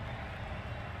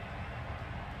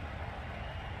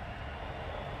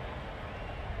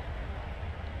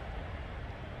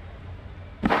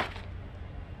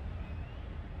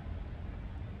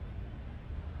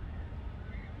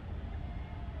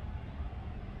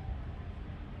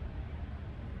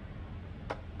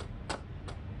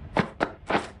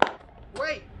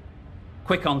 Wait.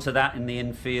 Quick onto that in the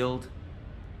infield.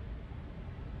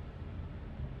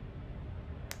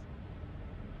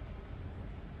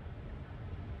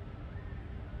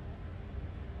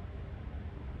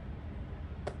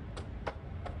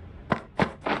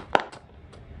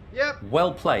 Yep.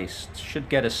 Well placed. Should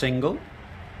get a single.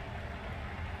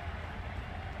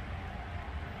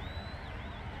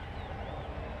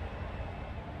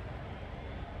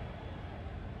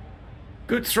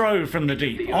 Good throw from the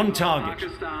deep, on target.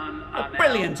 A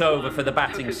brilliant over for the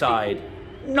batting side.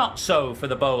 Not so for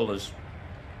the bowlers.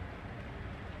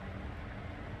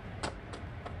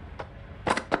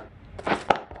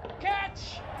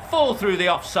 Catch. Fall through the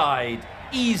offside.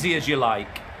 Easy as you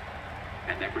like.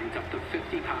 And that brings up the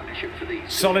 50 partnership for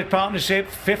these. Solid partnership,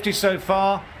 50 so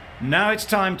far. Now it's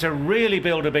time to really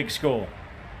build a big score.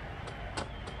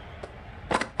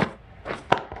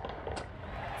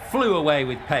 Flew away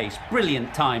with pace.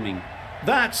 Brilliant timing.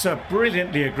 That's a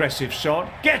brilliantly aggressive shot.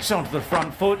 Gets onto the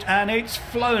front foot and it's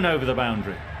flown over the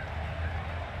boundary.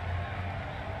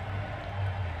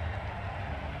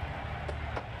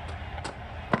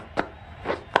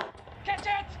 Catch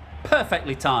it.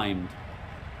 Perfectly timed.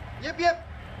 Yep, yep.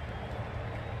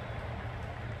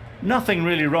 Nothing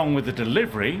really wrong with the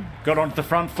delivery. Got onto the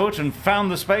front foot and found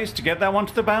the space to get that one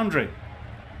to the boundary.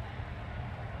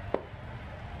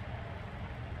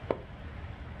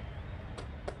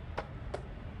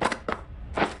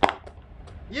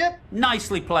 Yep.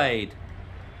 Nicely played.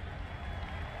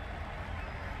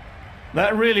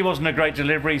 That really wasn't a great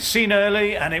delivery. Seen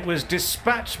early and it was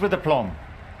dispatched with aplomb.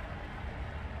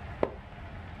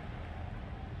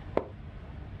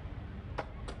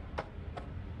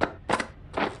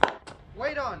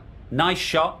 Wait on. Nice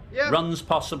shot. Yep. Runs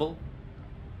possible.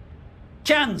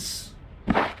 Chance.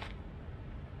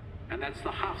 And that's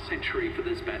the half century for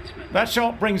this batsman. That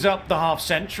shot brings up the half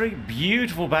century.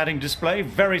 Beautiful batting display,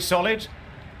 very solid.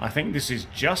 I think this is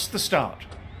just the start.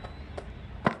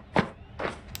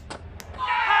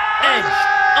 Edge.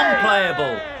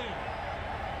 Unplayable.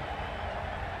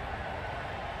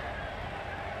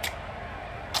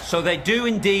 So they do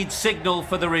indeed signal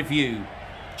for the review.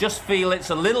 Just feel it's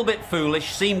a little bit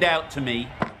foolish, seemed out to me.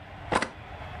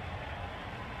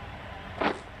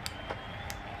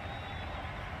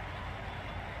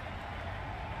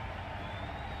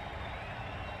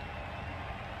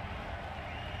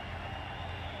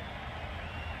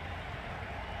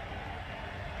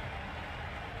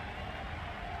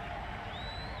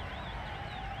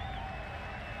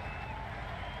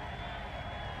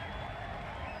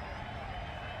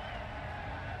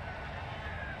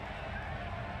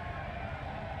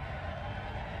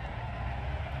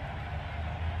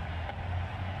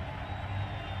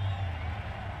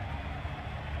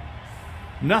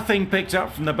 Nothing picked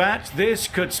up from the bat. This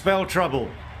could spell trouble.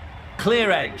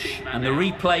 Clear edge, and the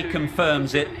replay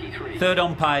confirms it. Third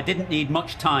umpire didn't need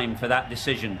much time for that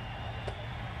decision.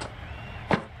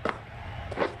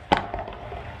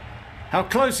 How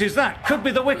close is that? Could be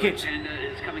the wicket.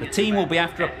 The team will be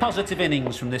after a positive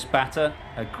innings from this batter.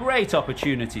 A great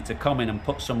opportunity to come in and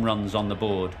put some runs on the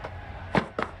board.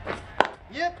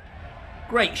 Yep.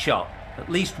 Great shot. At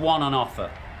least one on offer.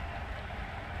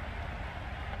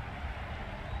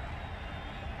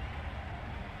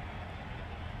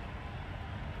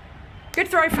 Good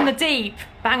throw from the deep.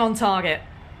 Bang on target.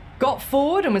 Got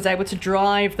forward and was able to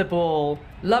drive the ball.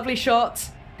 Lovely shot.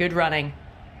 Good running.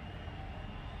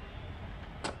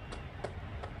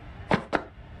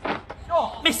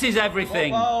 Misses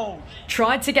everything. Oh.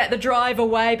 Tried to get the drive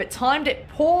away, but timed it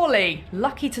poorly.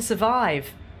 Lucky to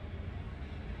survive.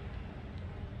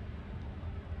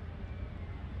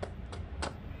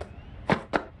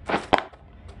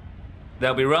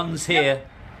 There'll be runs here.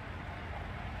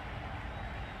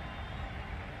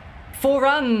 4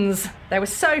 runs. They were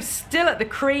so still at the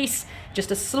crease. Just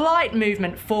a slight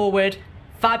movement forward.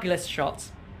 Fabulous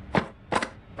shot.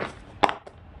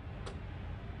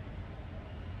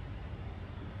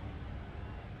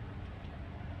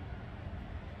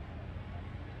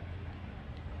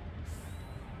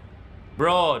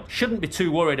 Broad. Shouldn't be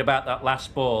too worried about that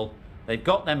last ball. They've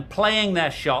got them playing their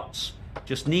shots,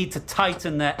 just need to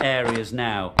tighten their areas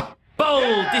now.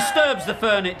 Bold! Disturbs the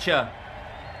furniture.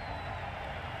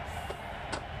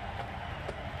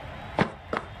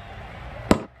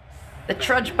 The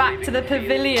trudge back to the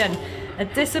pavilion. A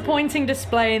disappointing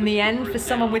display in the end for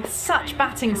someone with such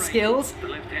batting skills.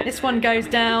 This one goes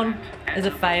down as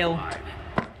a fail.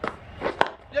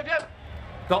 Yep, yep.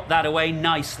 Got that away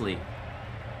nicely.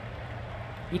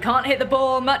 You can't hit the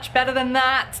ball much better than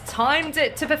that. Timed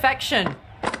it to perfection.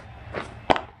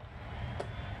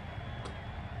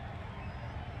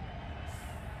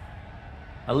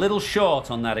 A little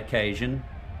short on that occasion.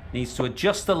 Needs to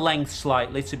adjust the length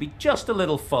slightly to be just a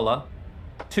little fuller.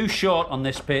 Too short on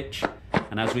this pitch,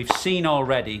 and as we've seen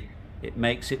already, it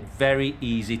makes it very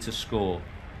easy to score.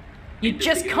 You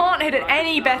just can't hit it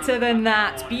any better than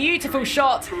that. Beautiful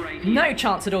shot. No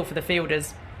chance at all for the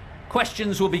fielders.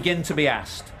 Questions will begin to be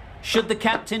asked. Should the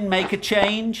captain make a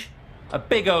change? A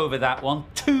big over that one.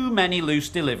 Too many loose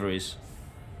deliveries.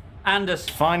 Anders.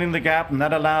 Finding the gap, and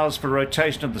that allows for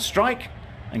rotation of the strike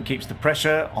and keeps the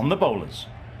pressure on the bowlers.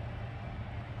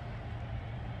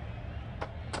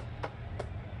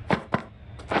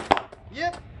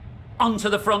 Yep. Onto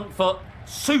the front foot.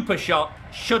 Super shot.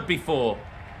 Should be 4.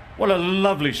 What a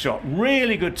lovely shot.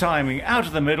 Really good timing. Out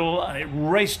of the middle, and it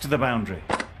raced to the boundary.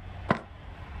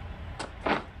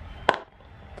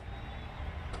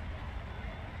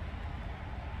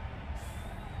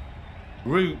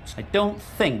 Root, I don't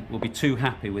think, will be too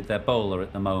happy with their bowler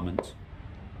at the moment.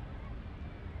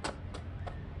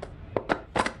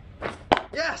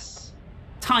 Yes.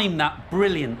 Timed that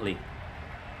brilliantly.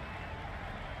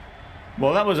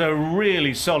 Well, that was a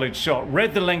really solid shot.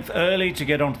 Read the length early to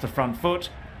get onto the front foot,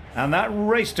 and that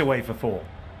raced away for 4.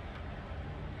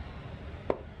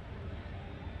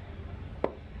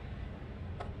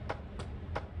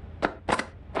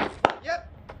 Yep.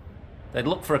 They'd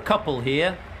look for a couple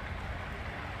here.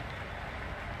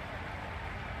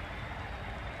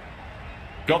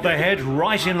 Got their head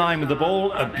right in line with the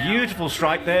ball. A beautiful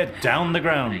strike there, down the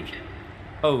ground.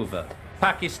 Over.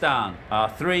 Pakistan are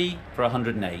 3 for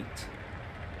 108.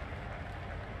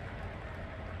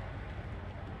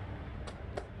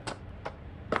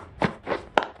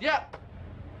 Yep.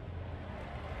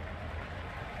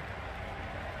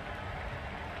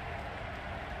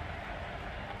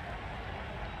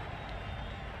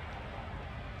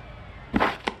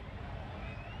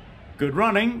 Good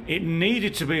running. It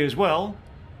needed to be as well.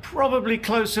 Probably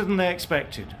closer than they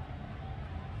expected.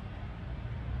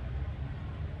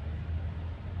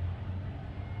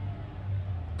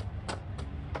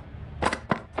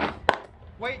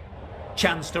 Wait.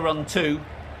 Chance to run 2.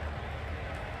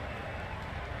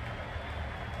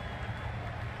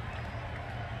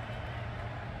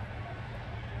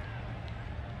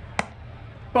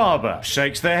 Barber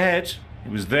shakes their head.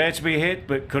 It was there to be hit,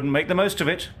 but couldn't make the most of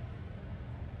it.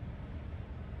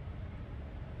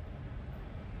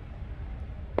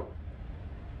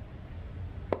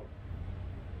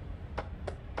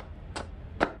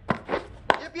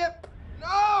 Yep, yep.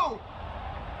 No!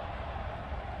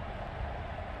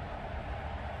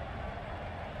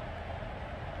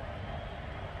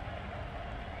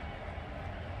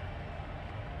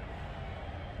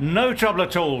 No trouble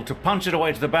at all to punch it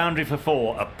away to the boundary for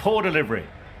 4. A poor delivery.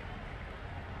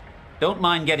 Don't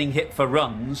mind getting hit for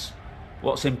runs.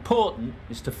 What's important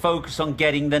is to focus on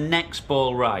getting the next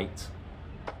ball right.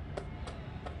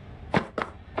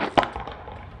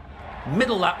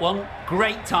 Middle that one.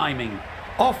 Great timing.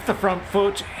 Off the front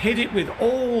foot, hit it with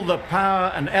all the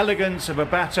power and elegance of a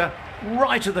batter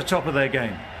right at the top of their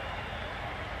game.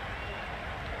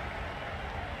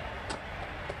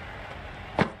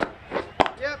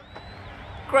 Yep.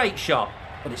 Great shot,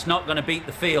 but it's not going to beat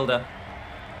the fielder.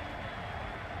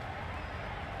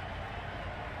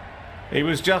 He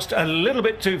was just a little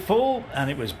bit too full,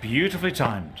 and it was beautifully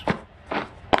timed.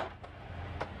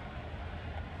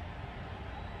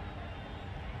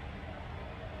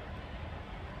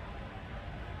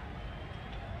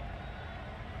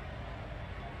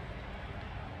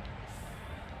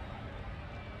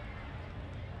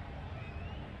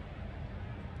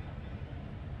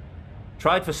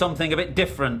 Tried for something a bit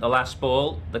different the last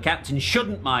ball. The captain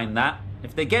shouldn't mind that.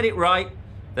 If they get it right,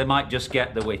 they might just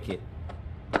get the wicket.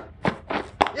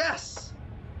 Yes.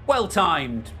 Well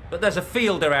timed, but there's a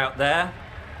fielder out there.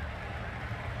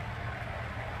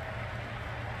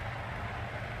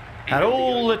 Had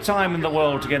all the time in the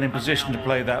world to get in position to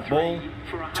play that ball.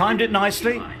 Timed it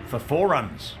nicely for 4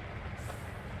 runs.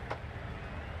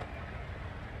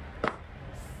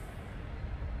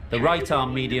 The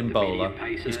right-arm medium bowler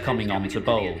is coming on to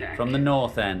bowl from the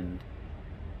north end.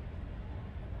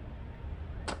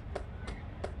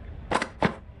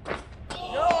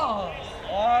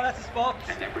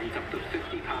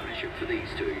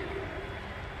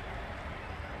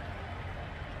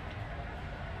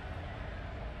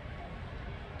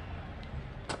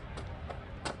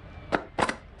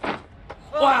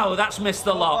 Wow, that's missed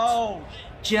the lot.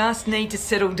 Just need to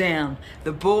settle down.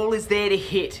 The ball is there to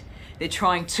hit. They're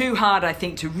trying too hard, I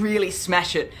think, to really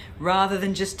smash it, rather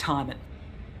than just time it.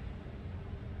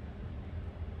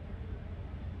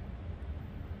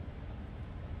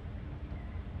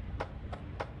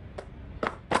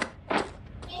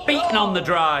 Beaten on the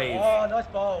drive. Oh, nice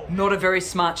ball. Not a very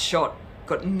smart shot.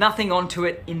 Got nothing onto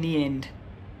it in the end.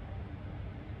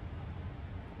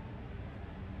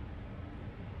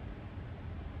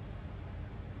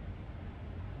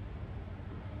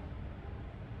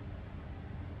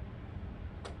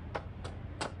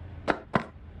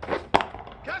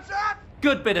 Catch up!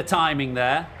 Good bit of timing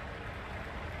there.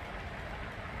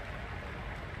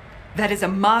 That is a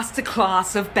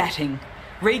masterclass of batting.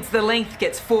 Reads the length,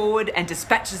 gets forward and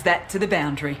dispatches that to the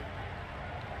boundary.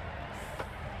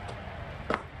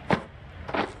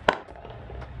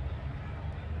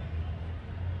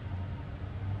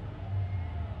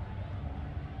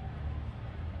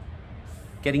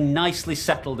 Getting nicely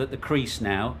settled at the crease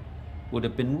now. Would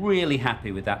have been really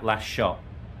happy with that last shot.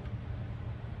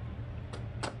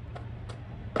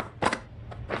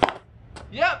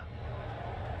 Yep!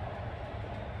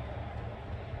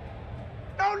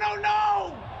 No, no,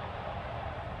 no!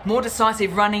 More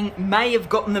decisive running may have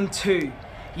gotten them too.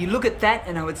 You look at that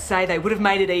and I would say they would have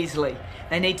made it easily.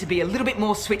 They need to be a little bit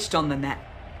more switched on than that.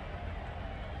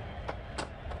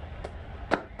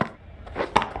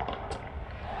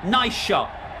 Nice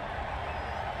shot.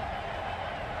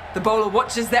 The bowler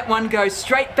watches that one go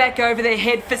straight back over their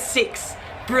head for 6.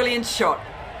 Brilliant shot.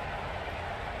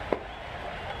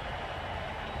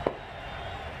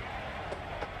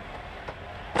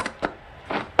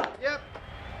 Yep.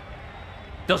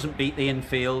 Doesn't beat the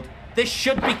infield. This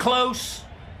should be close.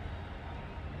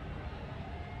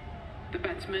 The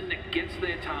batsman gets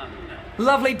their ton.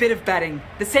 Lovely bit of batting.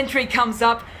 The century comes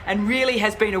up and really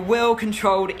has been a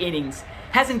well-controlled innings.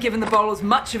 Hasn't given the bowlers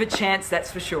much of a chance,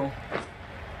 that's for sure.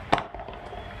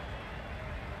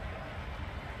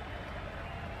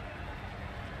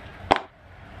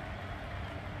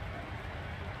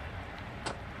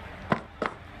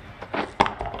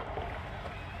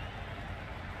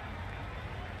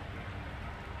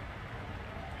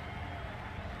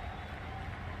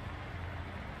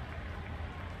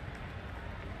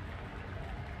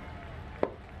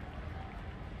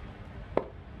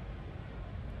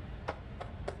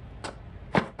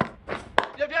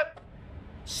 Yep, yep.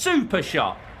 Super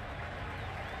shot.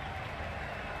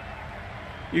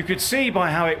 You could see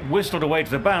by how it whistled away to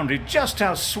the boundary just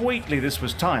how sweetly this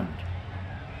was timed.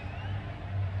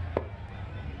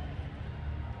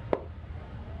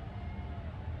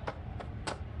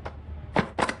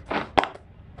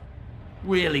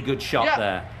 Really good shot Yeah.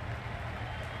 there.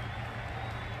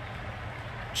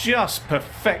 Just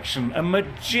perfection, a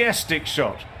majestic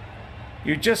shot.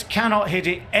 You just cannot hit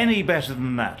it any better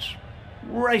than that.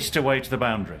 Raced away to the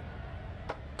boundary.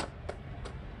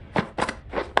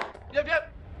 Yep,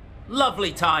 yep.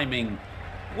 Lovely timing.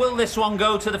 Will this one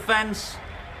go to the fence?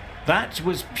 That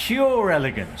was pure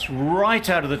elegance, right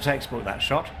out of the textbook, that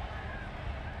shot.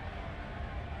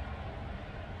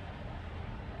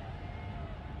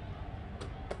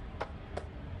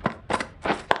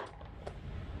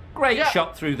 Great Yeah.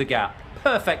 shot through the gap.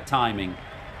 Perfect timing.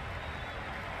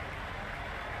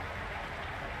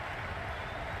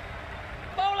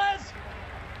 Bowlers!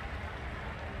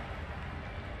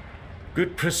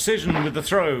 Good precision with the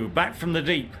throw, back from the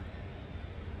deep.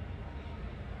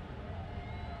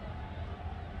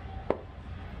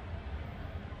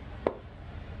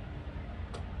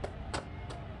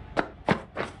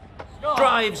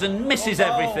 Drives and misses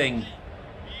everything.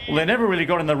 Well, they never really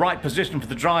got in the right position for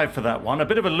the drive for that one. A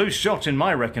bit of a loose shot in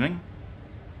my reckoning.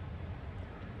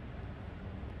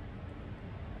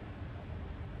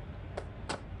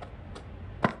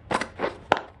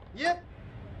 Yep.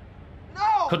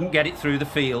 No! Couldn't get it through the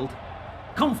field.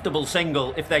 Comfortable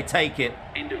single if they take it.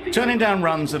 End of the Turning down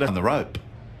runs at On a... the rope.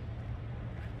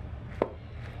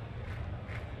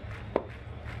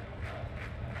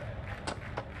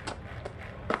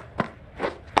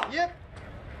 Yep.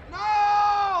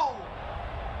 No!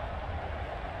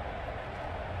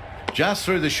 Just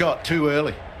threw the shot too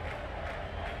early.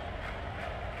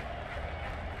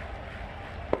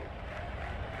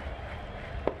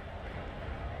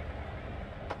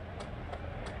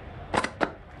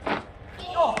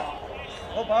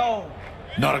 Oh, bowl.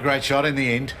 Not a great shot in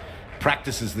the end.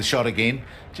 Practices the shot again.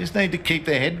 Just need to keep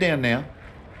their head down now.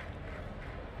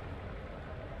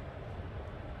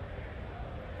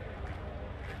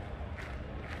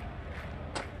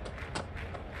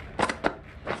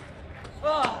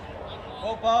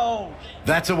 bowl.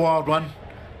 That's a wild one.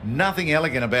 Nothing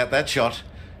elegant about that shot.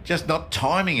 Just not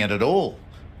timing it at all.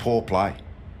 Poor play.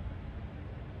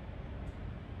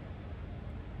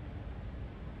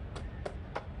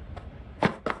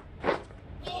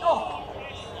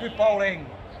 Good bowling.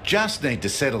 Just need to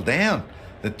settle down.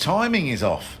 The timing is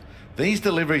off. These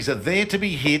deliveries are there to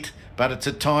be hit, but it's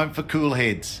a time for cool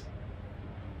heads.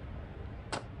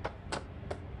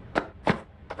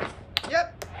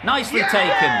 Yep. Nicely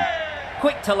taken.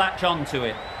 Quick to latch onto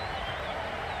it.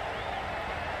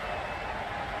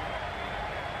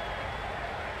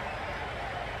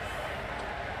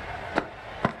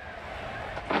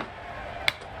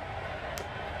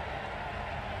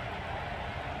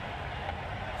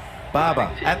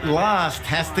 Barber at last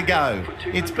has to go.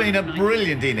 It's been a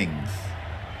brilliant innings.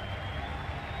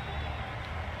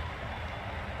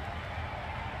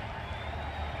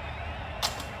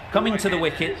 Coming to the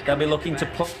wicket, they'll be looking to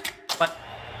put.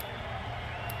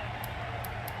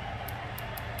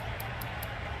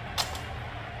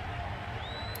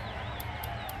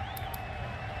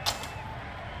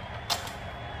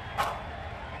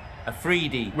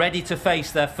 Afridi ready to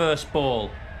face their first ball.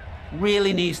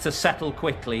 Really needs to settle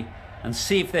quickly and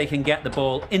see if they can get the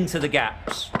ball into the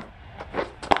gaps.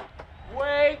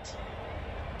 Wait.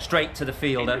 Straight to the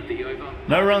fielder.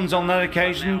 No runs on that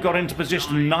occasion, got into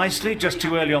position nicely, just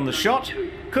too early on the shot,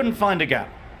 couldn't find a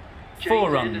gap. 4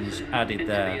 runs added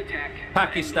there.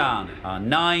 Pakistan are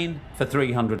 9 for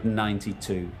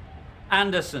 392.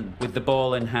 Anderson with the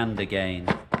ball in hand again.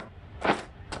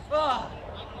 Oh,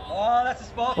 that's a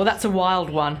spot. Well, that's a wild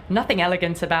one. Nothing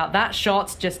elegant about that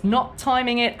shot, just not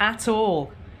timing it at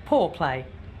all. Poor play.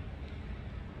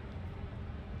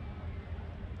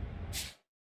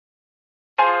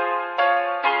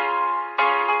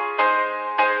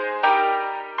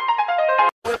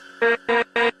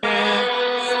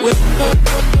 With